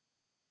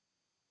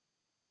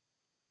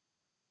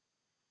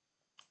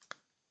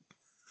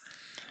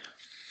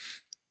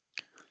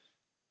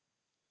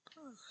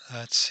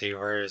 Let's see.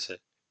 Where is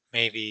it?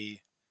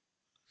 Maybe.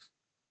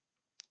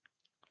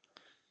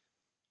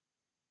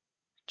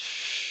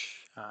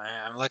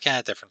 I'm looking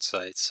at different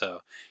sites,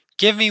 so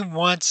give me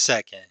 1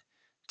 second.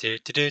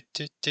 I'm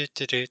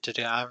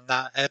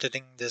not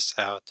editing this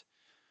out.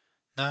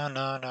 No,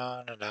 no,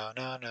 no, no, no,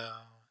 no, no.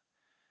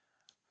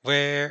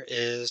 Where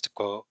is the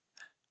quote?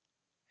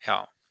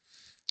 Yeah.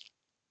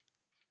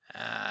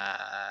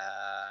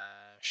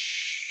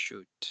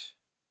 Shoot.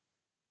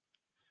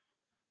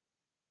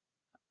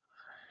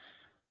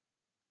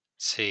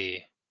 Let's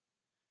see.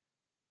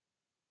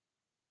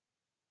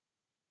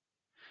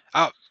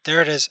 Oh,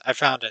 there it is. I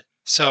found it.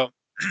 So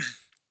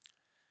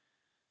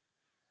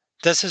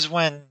this is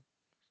when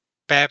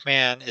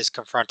Batman is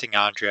confronting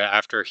Andrea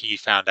after he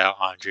found out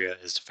Andrea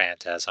is the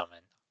Phantasm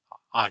and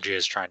Andrea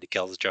is trying to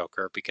kill the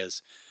Joker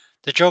because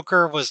the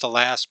Joker was the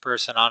last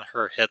person on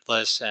her hit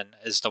list and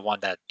is the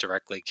one that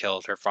directly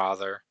killed her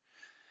father.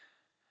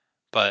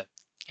 But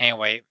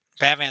anyway,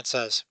 Batman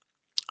says,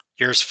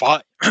 Your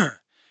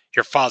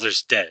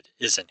father's dead,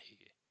 isn't he?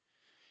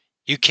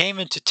 You came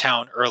into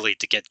town early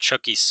to get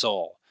Chucky's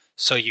soul,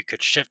 so you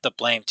could shift the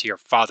blame to your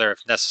father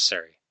if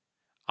necessary.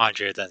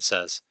 Andrea then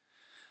says,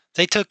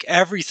 They took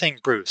everything,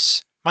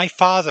 Bruce. My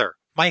father,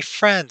 my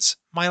friends,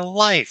 my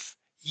life,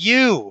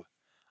 you.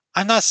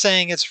 I'm not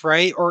saying it's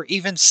right or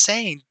even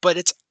sane, but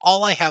it's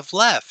all I have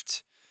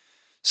left.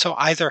 So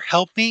either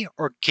help me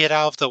or get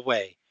out of the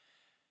way.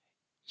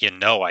 You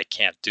know I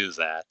can't do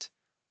that.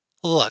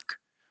 Look,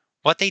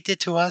 what they did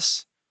to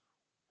us,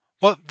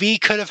 what we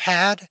could have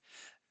had,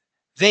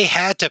 they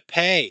had to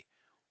pay.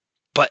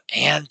 But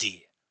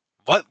Andy,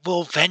 what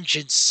will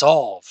vengeance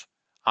solve?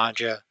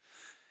 Andrea,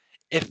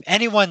 if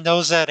anyone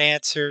knows that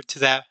answer to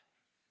that,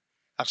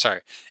 I'm sorry,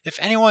 if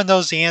anyone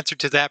knows the answer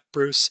to that,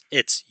 Bruce,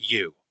 it's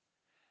you.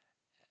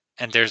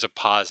 And there's a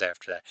pause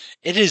after that.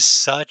 It is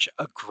such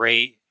a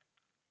great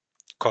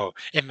quote.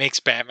 It makes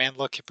Batman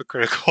look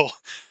hypocritical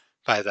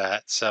by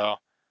that. So,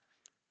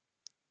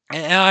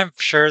 and I'm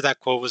sure that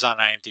quote was on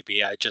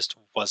IMDb. I just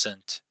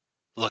wasn't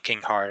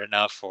looking hard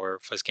enough or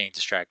was getting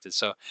distracted.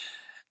 So,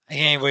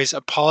 anyways,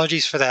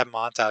 apologies for that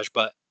montage,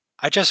 but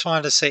I just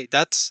wanted to say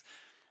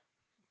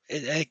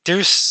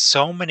there's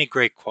so many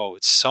great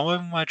quotes, so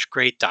much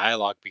great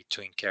dialogue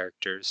between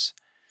characters.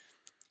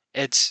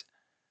 It's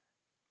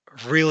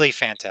really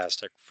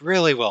fantastic,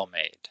 really well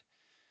made.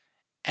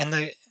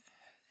 And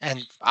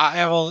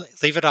I will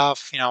leave it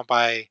off,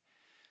 by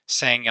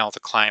saying, the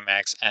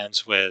climax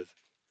ends with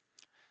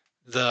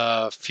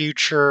the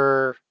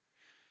future,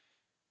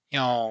 you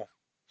know,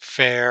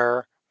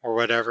 fair or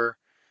whatever.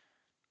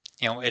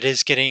 It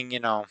is getting,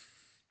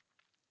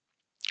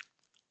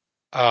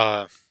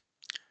 uh,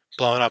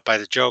 blown up by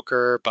the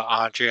Joker, but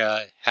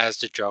Andrea has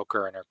the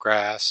Joker in her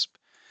grasp.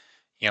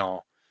 You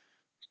know,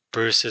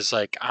 Bruce is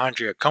like,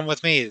 Andrea, come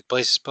with me. The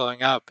place is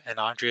blowing up. And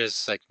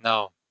Andrea's like,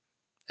 no,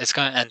 it's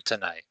going to end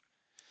tonight.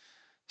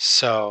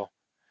 So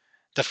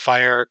the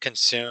fire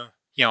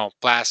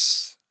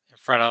blasts in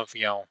front of,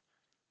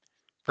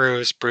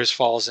 Bruce. Bruce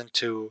falls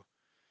into,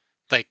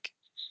 like,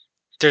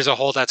 there's a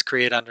hole that's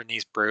created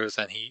underneath Bruce,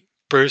 and he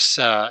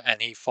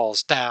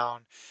falls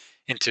down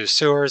into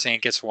sewers and he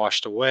gets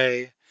washed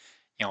away.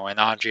 And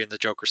Andrea and the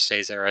Joker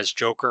stays there as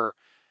Joker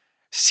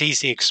sees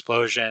the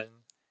explosion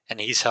and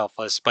he's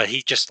helpless, but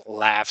he just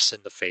laughs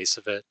in the face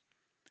of it.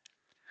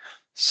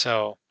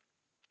 So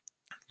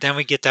then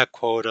we get that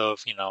quote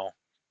of,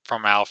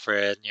 from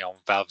Alfred,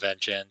 about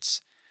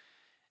vengeance.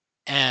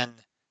 And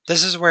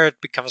this is where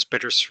it becomes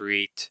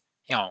bittersweet,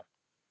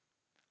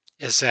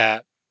 is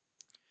that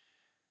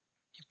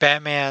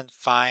Batman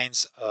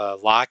finds a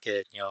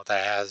locket,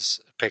 that has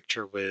a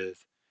picture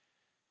with,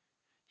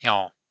 you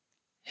know,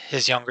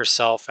 his younger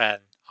self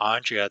and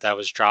Andrea that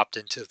was dropped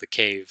into the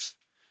cave,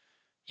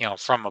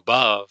 from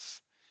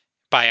above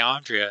by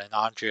Andrea,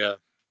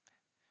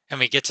 and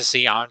we get to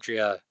see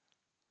Andrea,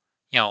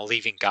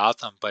 leaving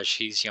Gotham, but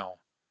she's,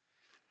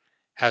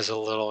 has a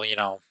little,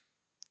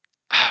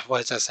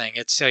 what is that saying?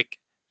 It's like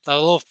the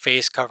little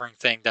face covering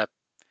thing that,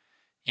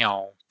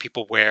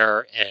 people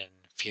wear in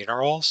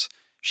funerals.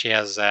 She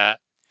has that,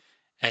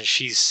 and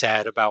she's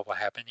sad about what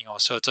happened,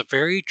 So it's a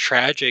very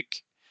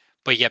tragic,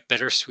 but yet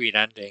bittersweet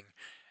ending.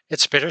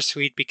 It's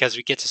bittersweet because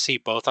we get to see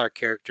both our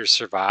characters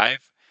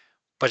survive,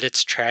 but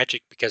it's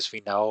tragic because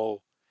we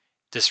know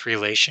this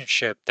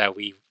relationship that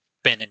we've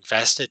been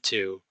invested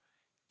to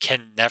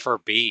can never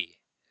be.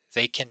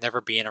 They can never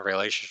be in a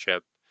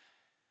relationship,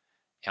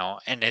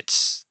 and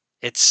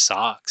it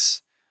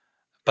sucks.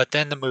 But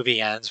then the movie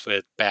ends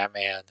with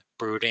Batman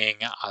brooding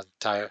on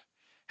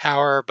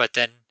Tower, but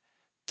then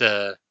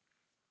the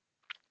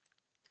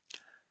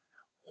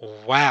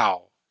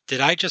wow,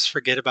 did I just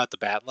forget about the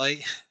bat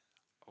light?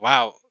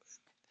 Wow,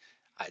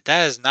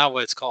 that is not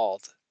what it's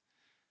called.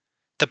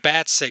 The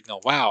bat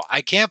signal. Wow,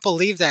 I can't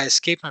believe that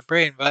escaped my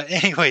brain. But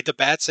anyway, the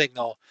bat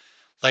signal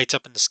lights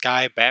up in the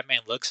sky.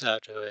 Batman looks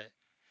up to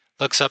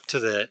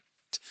it,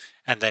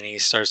 and then he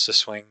starts to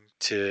swing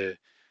to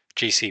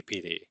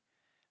GCPD.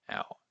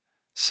 Now,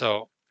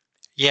 so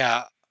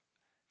yeah,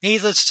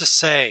 needless to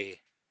say,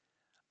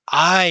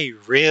 I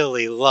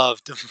really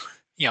loved,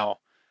 you know,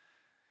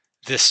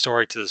 this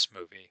story to this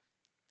movie.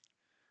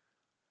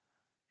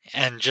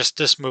 And just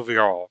this movie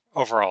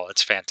overall,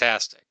 it's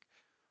fantastic.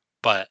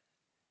 But,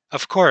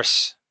 of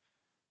course,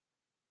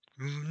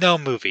 no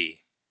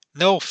movie,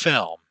 no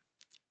film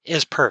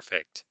is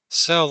perfect.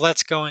 So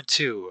let's go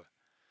into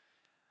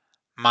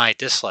my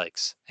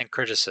dislikes and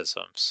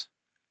criticisms.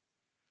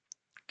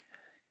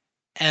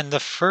 And the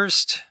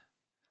first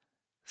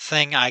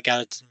thing I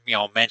gotta,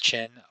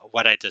 mention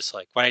what I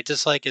dislike. What I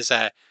dislike is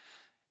that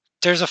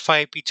there's a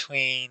fight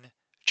between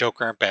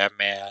Joker and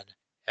Batman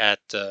at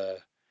the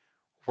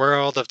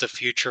World of the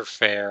Future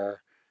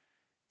Fair,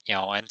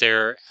 and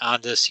they're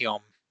on this,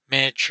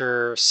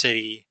 miniature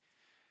city,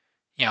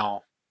 you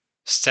know,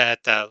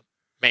 set that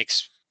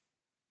makes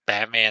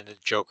Batman and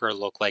Joker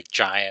look like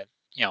giant,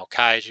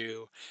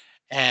 kaiju.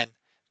 And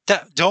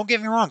don't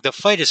get me wrong, the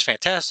fight is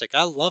fantastic.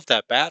 I love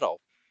that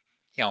battle.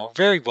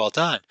 Very well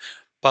done.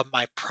 But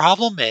my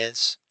problem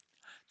is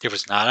there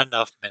was not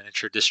enough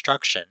miniature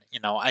destruction.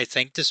 I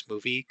think this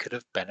movie could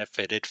have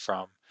benefited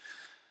from,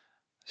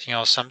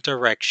 some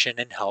direction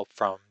and help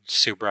from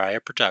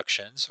Subaraya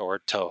Productions or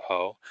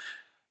Toho.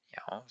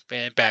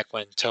 Back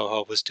when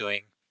Toho was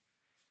doing,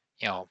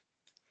 you know,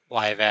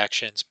 live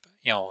actions,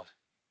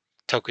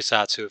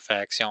 tokusatsu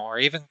effects, or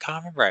even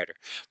Kamen Rider.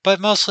 But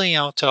mostly,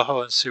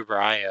 Toho and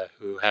Subaraya,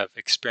 who have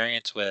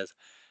experience with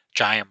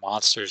giant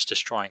monsters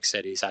destroying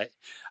cities.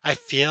 I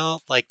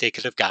feel like they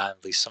could have gotten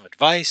at least some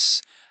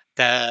advice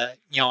that,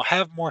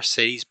 have more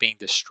cities being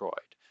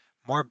destroyed,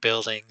 more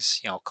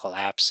buildings,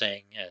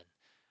 collapsing and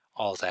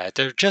all that.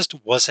 There just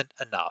wasn't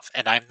enough.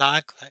 And I'm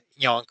not,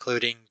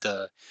 including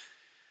the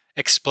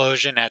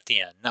explosion at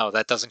the end. No,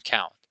 that doesn't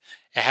count.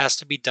 It has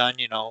to be done,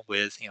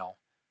 with,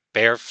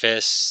 bare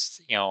fists,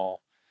 or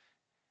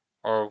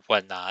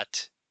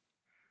whatnot.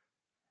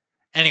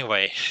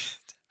 Anyway,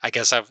 I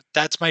guess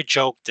that's my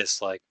joke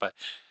dislike, but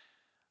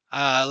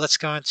let's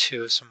go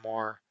into some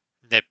more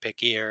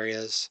nitpicky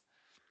areas.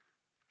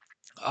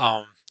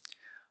 Um,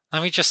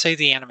 Let me just say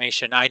the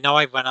animation. I know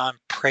I went on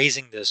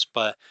praising this,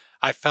 but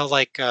I felt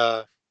like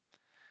there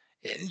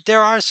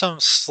are some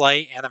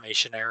slight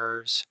animation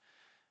errors,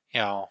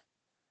 you know,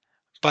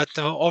 but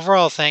the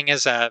overall thing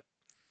is that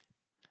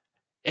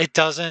it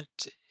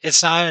doesn't.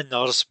 It's not a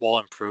noticeable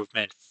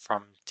improvement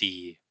from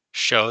the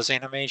show's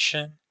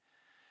animation,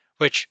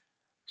 which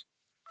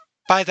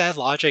by that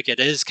logic, it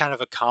is kind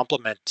of a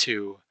compliment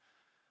to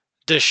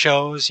the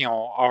show's,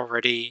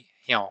 already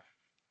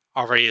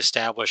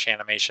established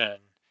animation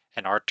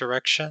and art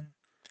direction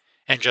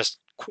and just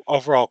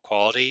overall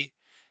quality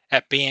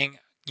at being,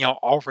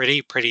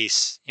 already pretty,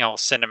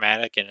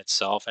 cinematic in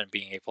itself and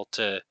being able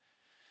to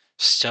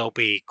still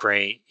be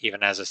great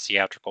even as a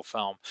theatrical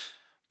film.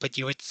 But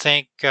you would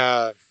think,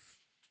 a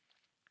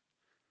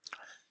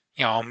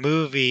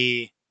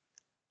movie,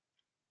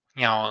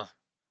 you know,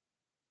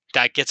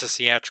 that gets a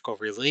theatrical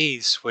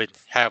release would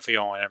have,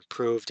 an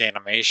improved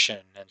animation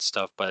and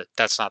stuff, but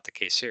that's not the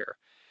case here.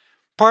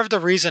 Part of the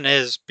reason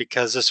is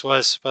because this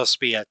was supposed to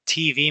be a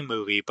TV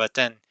movie, but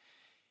then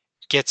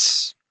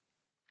gets,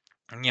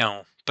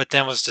 but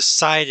then was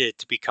decided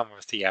to become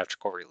a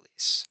theatrical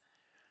release.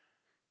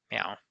 You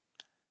know,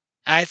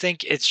 I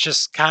think it's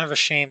just kind of a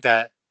shame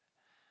that,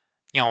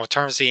 in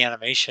terms of the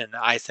animation,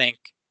 I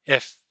think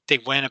if they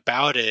went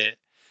about it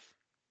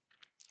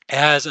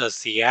as a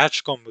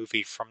theatrical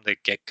movie from the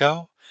get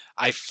go,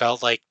 I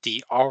felt like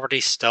the already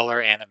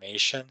stellar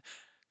animation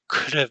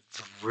could have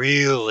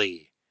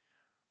really,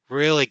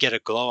 really get a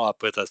glow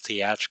up with a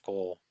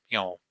theatrical,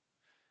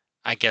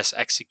 I guess,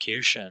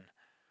 execution.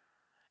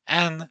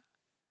 And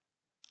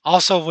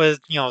also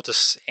with,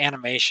 this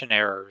animation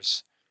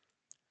errors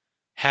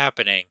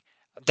happening,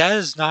 that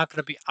is not going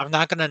to be, I'm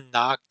not going to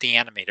knock the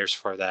animators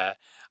for that.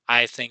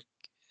 I think,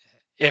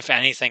 if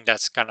anything,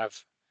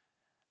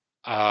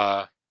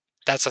 uh,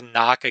 that's a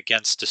knock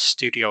against the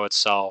studio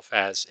itself,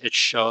 as it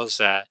shows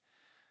that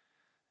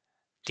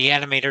the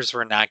animators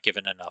were not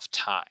given enough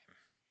time.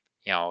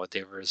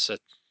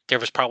 There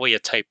was probably a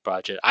tight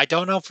budget. I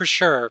don't know for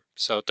sure,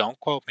 so don't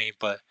quote me,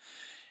 but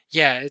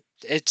yeah,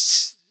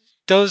 it's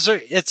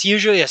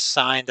usually a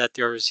sign that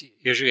there's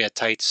usually a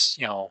tight,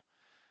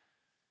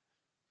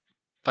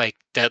 like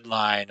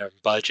deadline or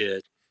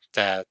budget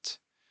that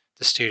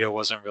the studio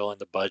wasn't willing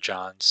to budge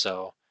on.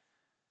 So,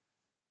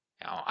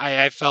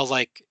 I felt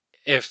like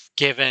if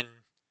given,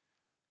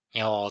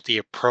 the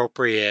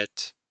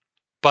appropriate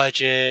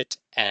budget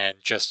and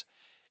just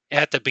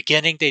at the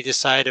beginning they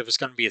decided it was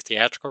going to be a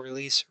theatrical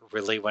release,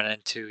 really went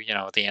into,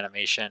 the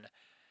animation,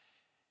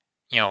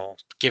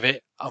 give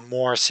it a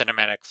more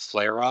cinematic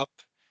flare up,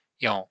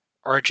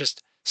 or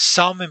just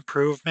some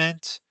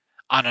improvement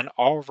on an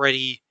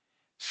already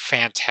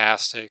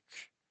fantastic,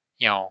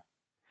 you know,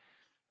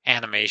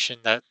 animation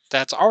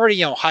that's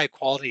already, high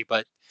quality,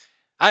 but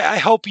I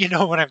hope you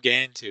know what I'm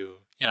getting to,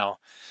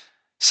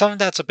 something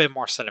that's a bit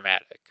more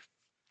cinematic.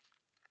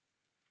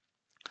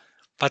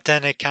 But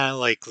then it kind of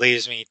like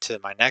leads me to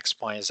my next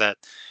point is that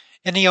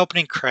in the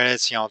opening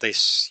credits, they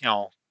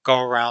go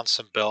around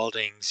some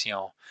buildings,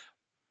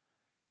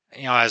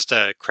 as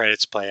the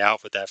credits play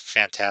out with that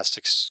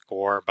fantastic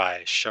score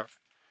by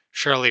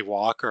Shirley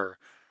Walker.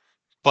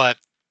 But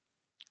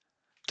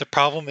the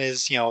problem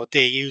is,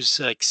 they use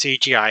like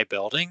CGI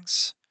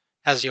buildings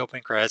as the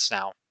opening credits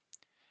now.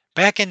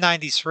 Back in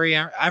 '93,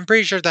 I'm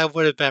pretty sure that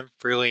would have been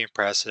really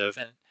impressive.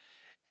 And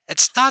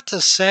it's not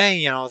to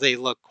say, they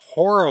look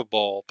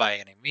horrible by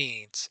any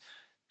means.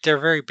 They're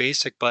very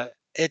basic, but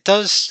it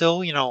does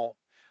still,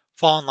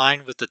 fall in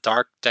line with the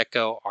dark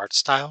deco art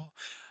style.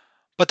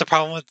 But the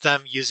problem with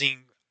them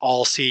using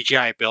all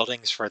CGI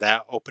buildings for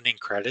that opening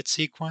credit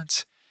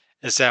sequence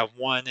is that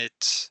one,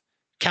 it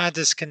kind of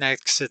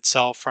disconnects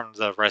itself from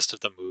the rest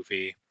of the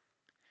movie.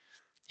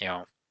 you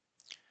know,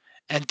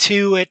 and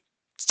two, it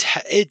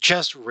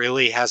just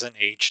really hasn't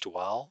aged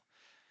well,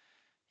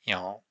 you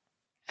know.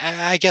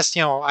 And I guess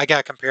I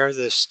gotta compare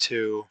this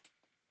to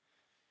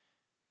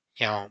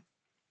you know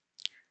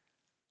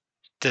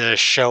the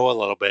show a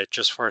little bit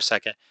just for a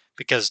second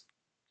because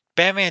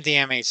Batman the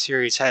Animated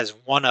Series has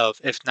one of,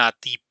 if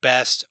not the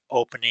best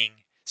opening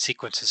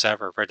sequences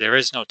ever, where there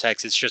is no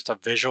text. It's just a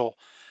visual,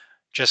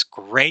 just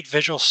great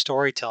visual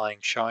storytelling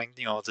showing,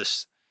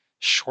 this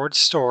short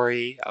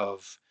story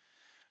of,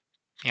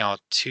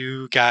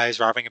 two guys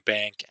robbing a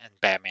bank and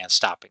Batman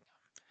stopping them.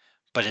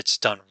 But it's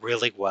done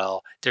really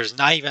well. There's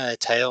not even a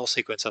title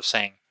sequence of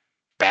saying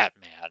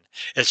Batman.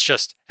 It's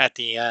just at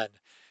the end,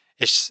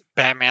 it's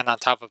Batman on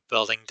top of a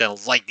building, then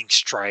lightning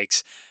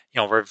strikes,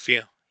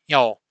 reveal, you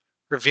know,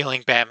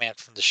 revealing Batman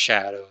from the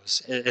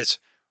shadows. It's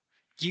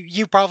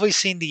you probably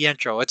seen the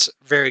intro. It's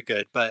very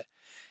good, but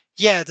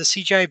yeah, the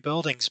CGI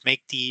buildings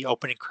make the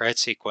opening credit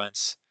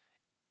sequence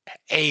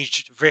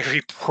aged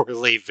very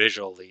poorly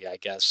visually. I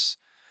guess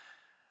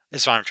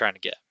is what I'm trying to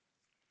get.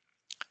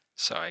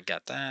 So I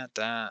got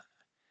that.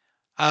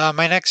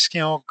 My next,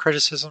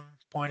 criticism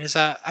point is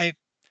that I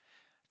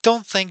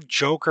don't think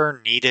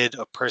Joker needed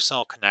a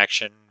personal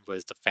connection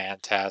with the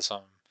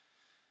Phantasm.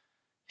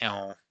 You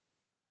know,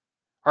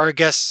 or I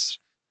guess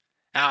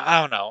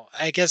I don't know.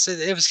 I guess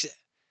it was.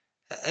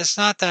 It's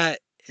not that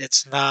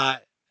it's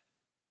not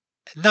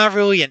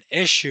really an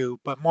issue,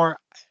 but more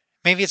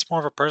maybe it's more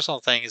of a personal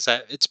thing. Is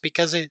that it's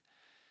because it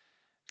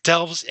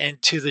delves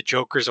into the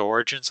Joker's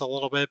origins a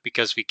little bit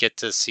because we get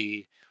to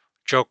see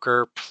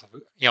Joker,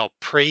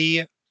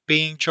 pre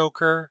being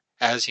Joker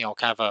as kind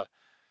of a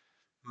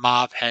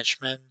mob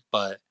henchman,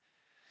 but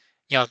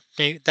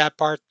that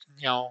part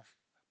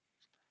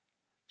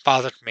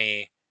bothered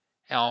me,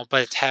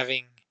 but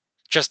having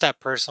just that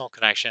personal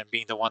connection,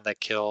 being the one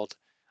that killed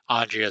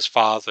Andrea's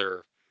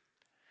father,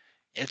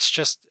 it's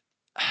just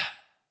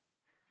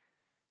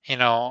you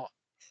know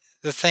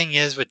the thing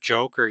is with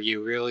Joker,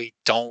 you really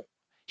don't.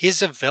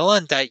 He's a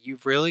villain that you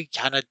really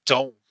kind of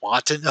don't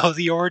want to know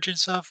the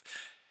origins of,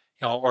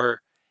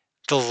 or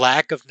the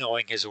lack of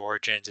knowing his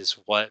origins is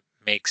what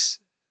makes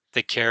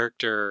the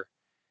character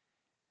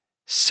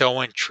so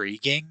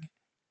intriguing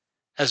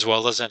as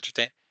well as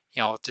entertaining.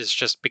 It's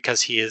just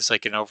because he is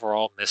like an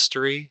overall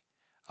mystery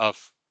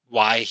of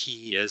why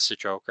he is the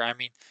Joker. I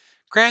mean,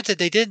 granted,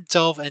 they didn't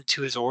delve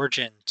into his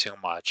origin too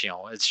much.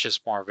 It's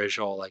just more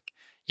visual. Like,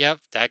 yep,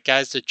 that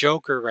guy's the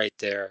Joker right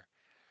there.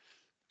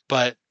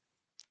 But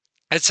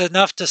it's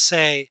enough to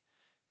say,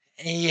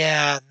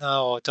 yeah,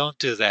 no, don't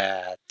do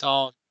that.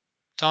 Don't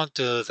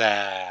do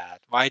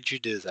that. Why'd you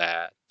do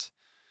that?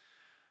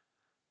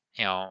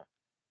 You know.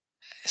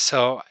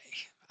 So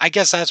I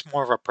guess that's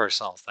more of a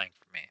personal thing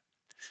for me.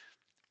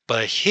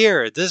 But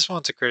here, this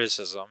one's a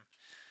criticism.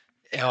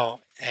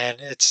 And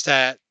it's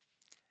that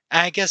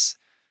I guess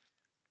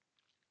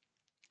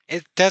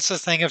that's the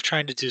thing of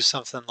trying to do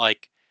something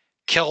like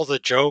kill the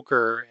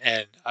Joker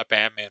in a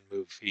Batman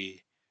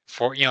movie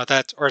for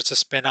that, or it's a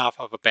spin-off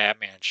of a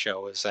Batman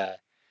show, is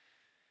that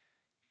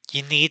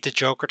you need the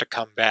Joker to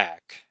come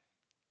back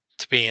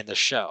to be in the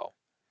show.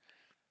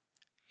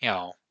 You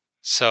know,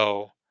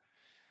 so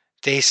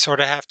they sort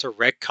of have to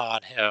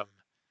retcon him,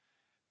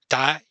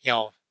 die,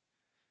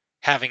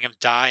 having him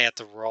die at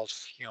the World,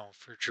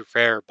 Future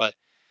Fair, but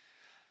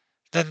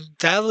then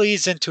that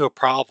leads into a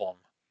problem.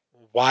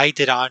 Why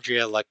did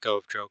Andrea let go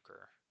of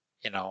Joker?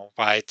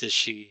 Why did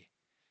she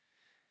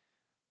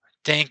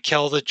didn't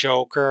kill the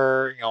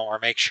Joker, or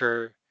make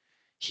sure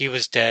he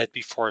was dead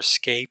before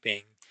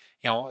escaping?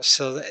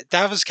 So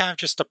that was kind of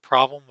just a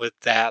problem with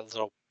that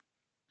little,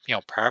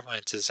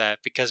 prevalence, is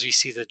that because we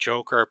see the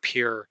Joker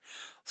appear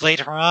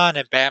later on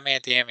in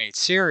Batman the Animated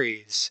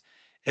Series,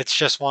 it's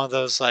just one of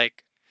those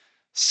like,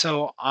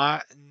 so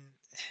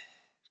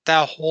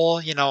that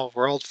whole,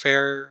 World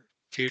Fair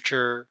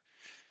future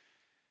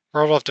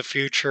World of the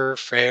Future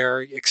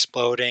fair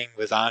exploding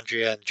with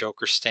Andrea and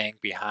Joker staying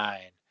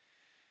behind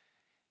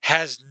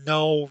has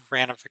no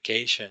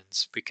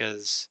ramifications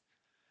because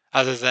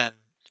other than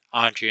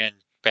Andrea and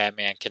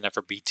Batman can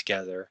never be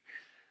together,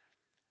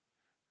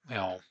 you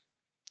know.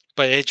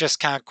 But it just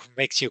kind of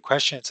makes you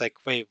question. It's like,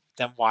 wait,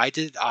 then why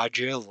did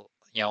Andrea,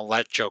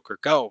 let Joker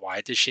go?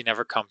 Why did she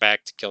never come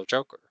back to kill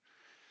Joker?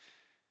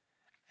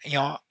 You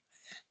know,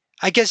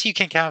 I guess you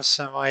can kind of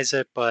summarize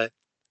it, but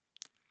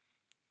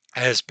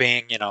as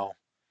being,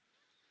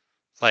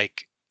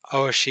 like,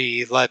 oh,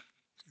 she let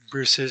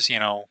Bruce's,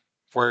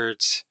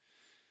 words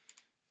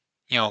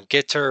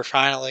get to her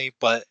finally,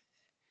 but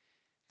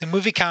the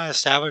movie kind of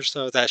established,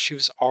 though, that she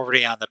was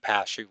already on the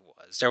path she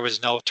was. There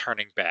was no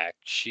turning back.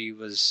 She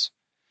was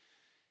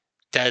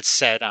dead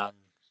set on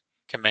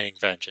committing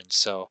vengeance.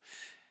 So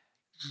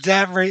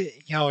that,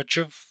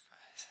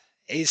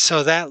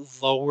 so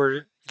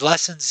that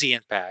lessens the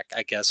impact,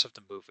 I guess, of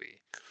the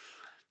movie.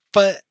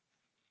 But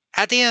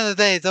at the end of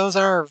the day, those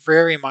are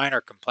very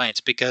minor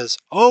complaints because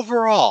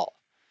overall,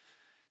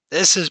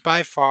 this is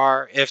by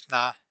far, if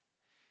not,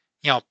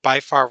 by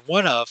far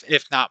one of,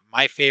 if not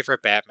my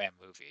favorite Batman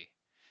movie.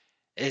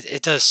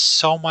 It does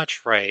so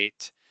much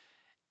right.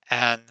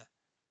 And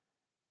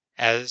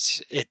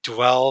as it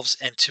delves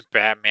into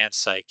Batman's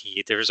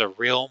psyche, there's a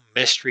real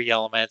mystery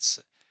elements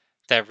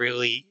that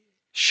really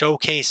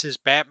showcases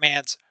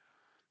Batman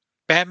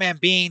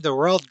being the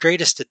world's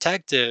greatest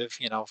detective,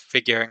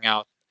 figuring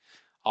out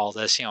all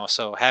this,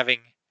 so having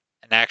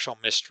an actual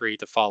mystery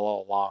to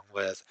follow along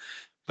with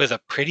a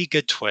pretty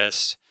good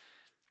twist,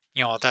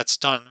 that's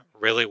done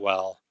really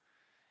well.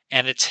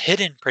 And it's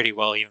hidden pretty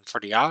well even for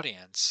the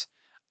audience,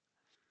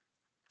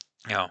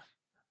 you know,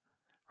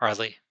 or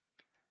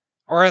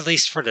at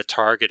least for the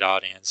target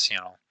audience.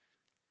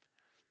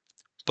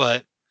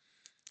 But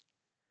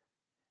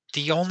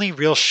the only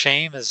real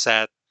shame is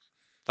that,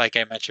 like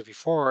I mentioned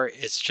before,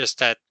 it's just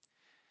that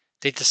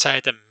they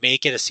decided to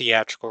make it a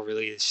theatrical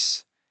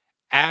release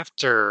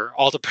after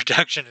all the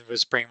production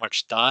was pretty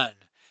much done,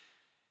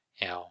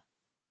 you know.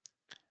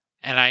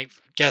 And I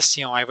guess,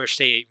 I wish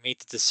they made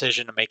the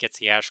decision to make it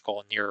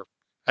theatrical near,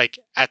 like,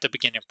 at the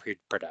beginning of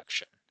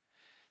pre-production.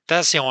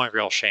 That's the only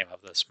real shame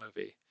of this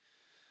movie.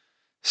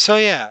 So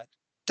yeah,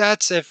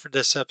 that's it for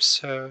this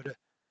episode.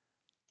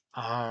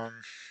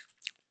 Um,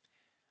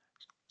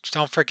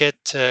 don't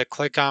forget to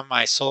click on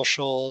my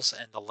socials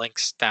and the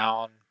links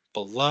down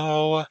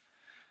below.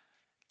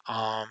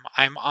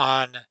 I'm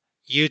on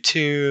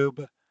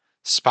YouTube,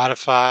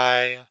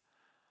 Spotify,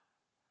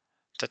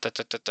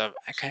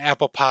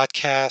 Apple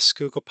Podcasts,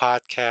 Google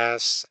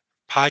Podcasts,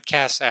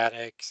 Podcast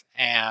Addict,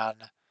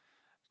 and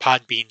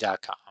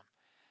Podbean.com.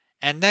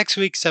 And next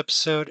week's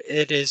episode,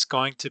 it is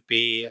going to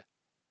be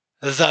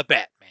The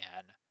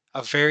Batman,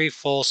 a very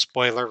full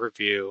spoiler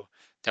review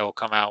that will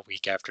come out a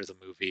week after the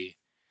movie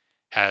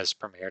has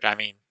premiered. I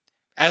mean,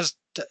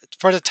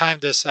 for the time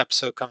this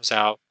episode comes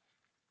out,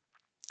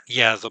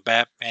 yeah, The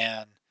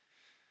Batman,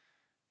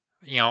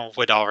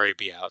 would already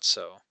be out.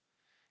 So,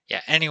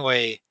 yeah,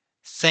 anyway,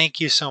 thank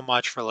you so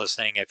much for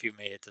listening if you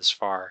made it this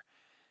far.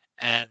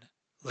 And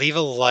leave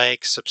a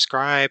like,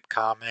 subscribe,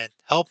 comment,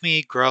 help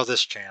me grow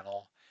this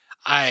channel.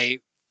 I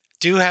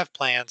do have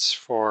plans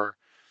for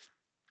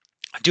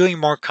doing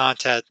more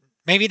content,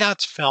 maybe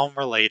not film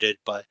related,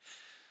 but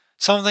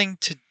something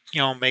to,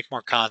 make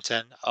more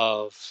content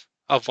of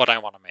what I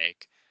want to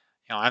make.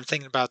 I'm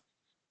thinking about,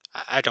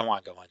 I don't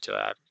want to go into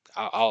it.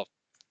 I'll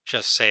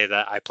just say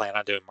that I plan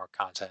on doing more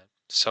content.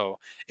 So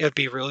it would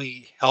be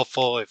really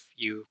helpful if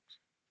you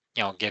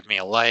give me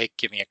a like,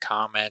 give me a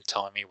comment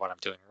telling me what I'm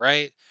doing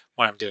right,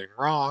 what I'm doing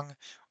wrong,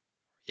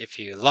 if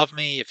you love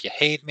me, if you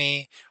hate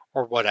me,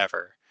 or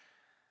whatever.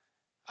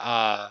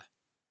 Uh,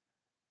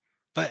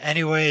 but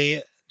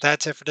anyway,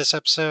 that's it for this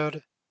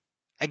episode.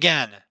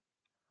 Again,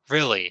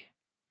 really,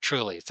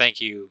 truly,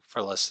 thank you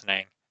for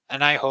listening,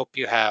 and I hope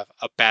you have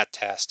a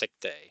fantastic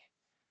day.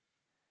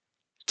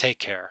 Take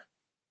care.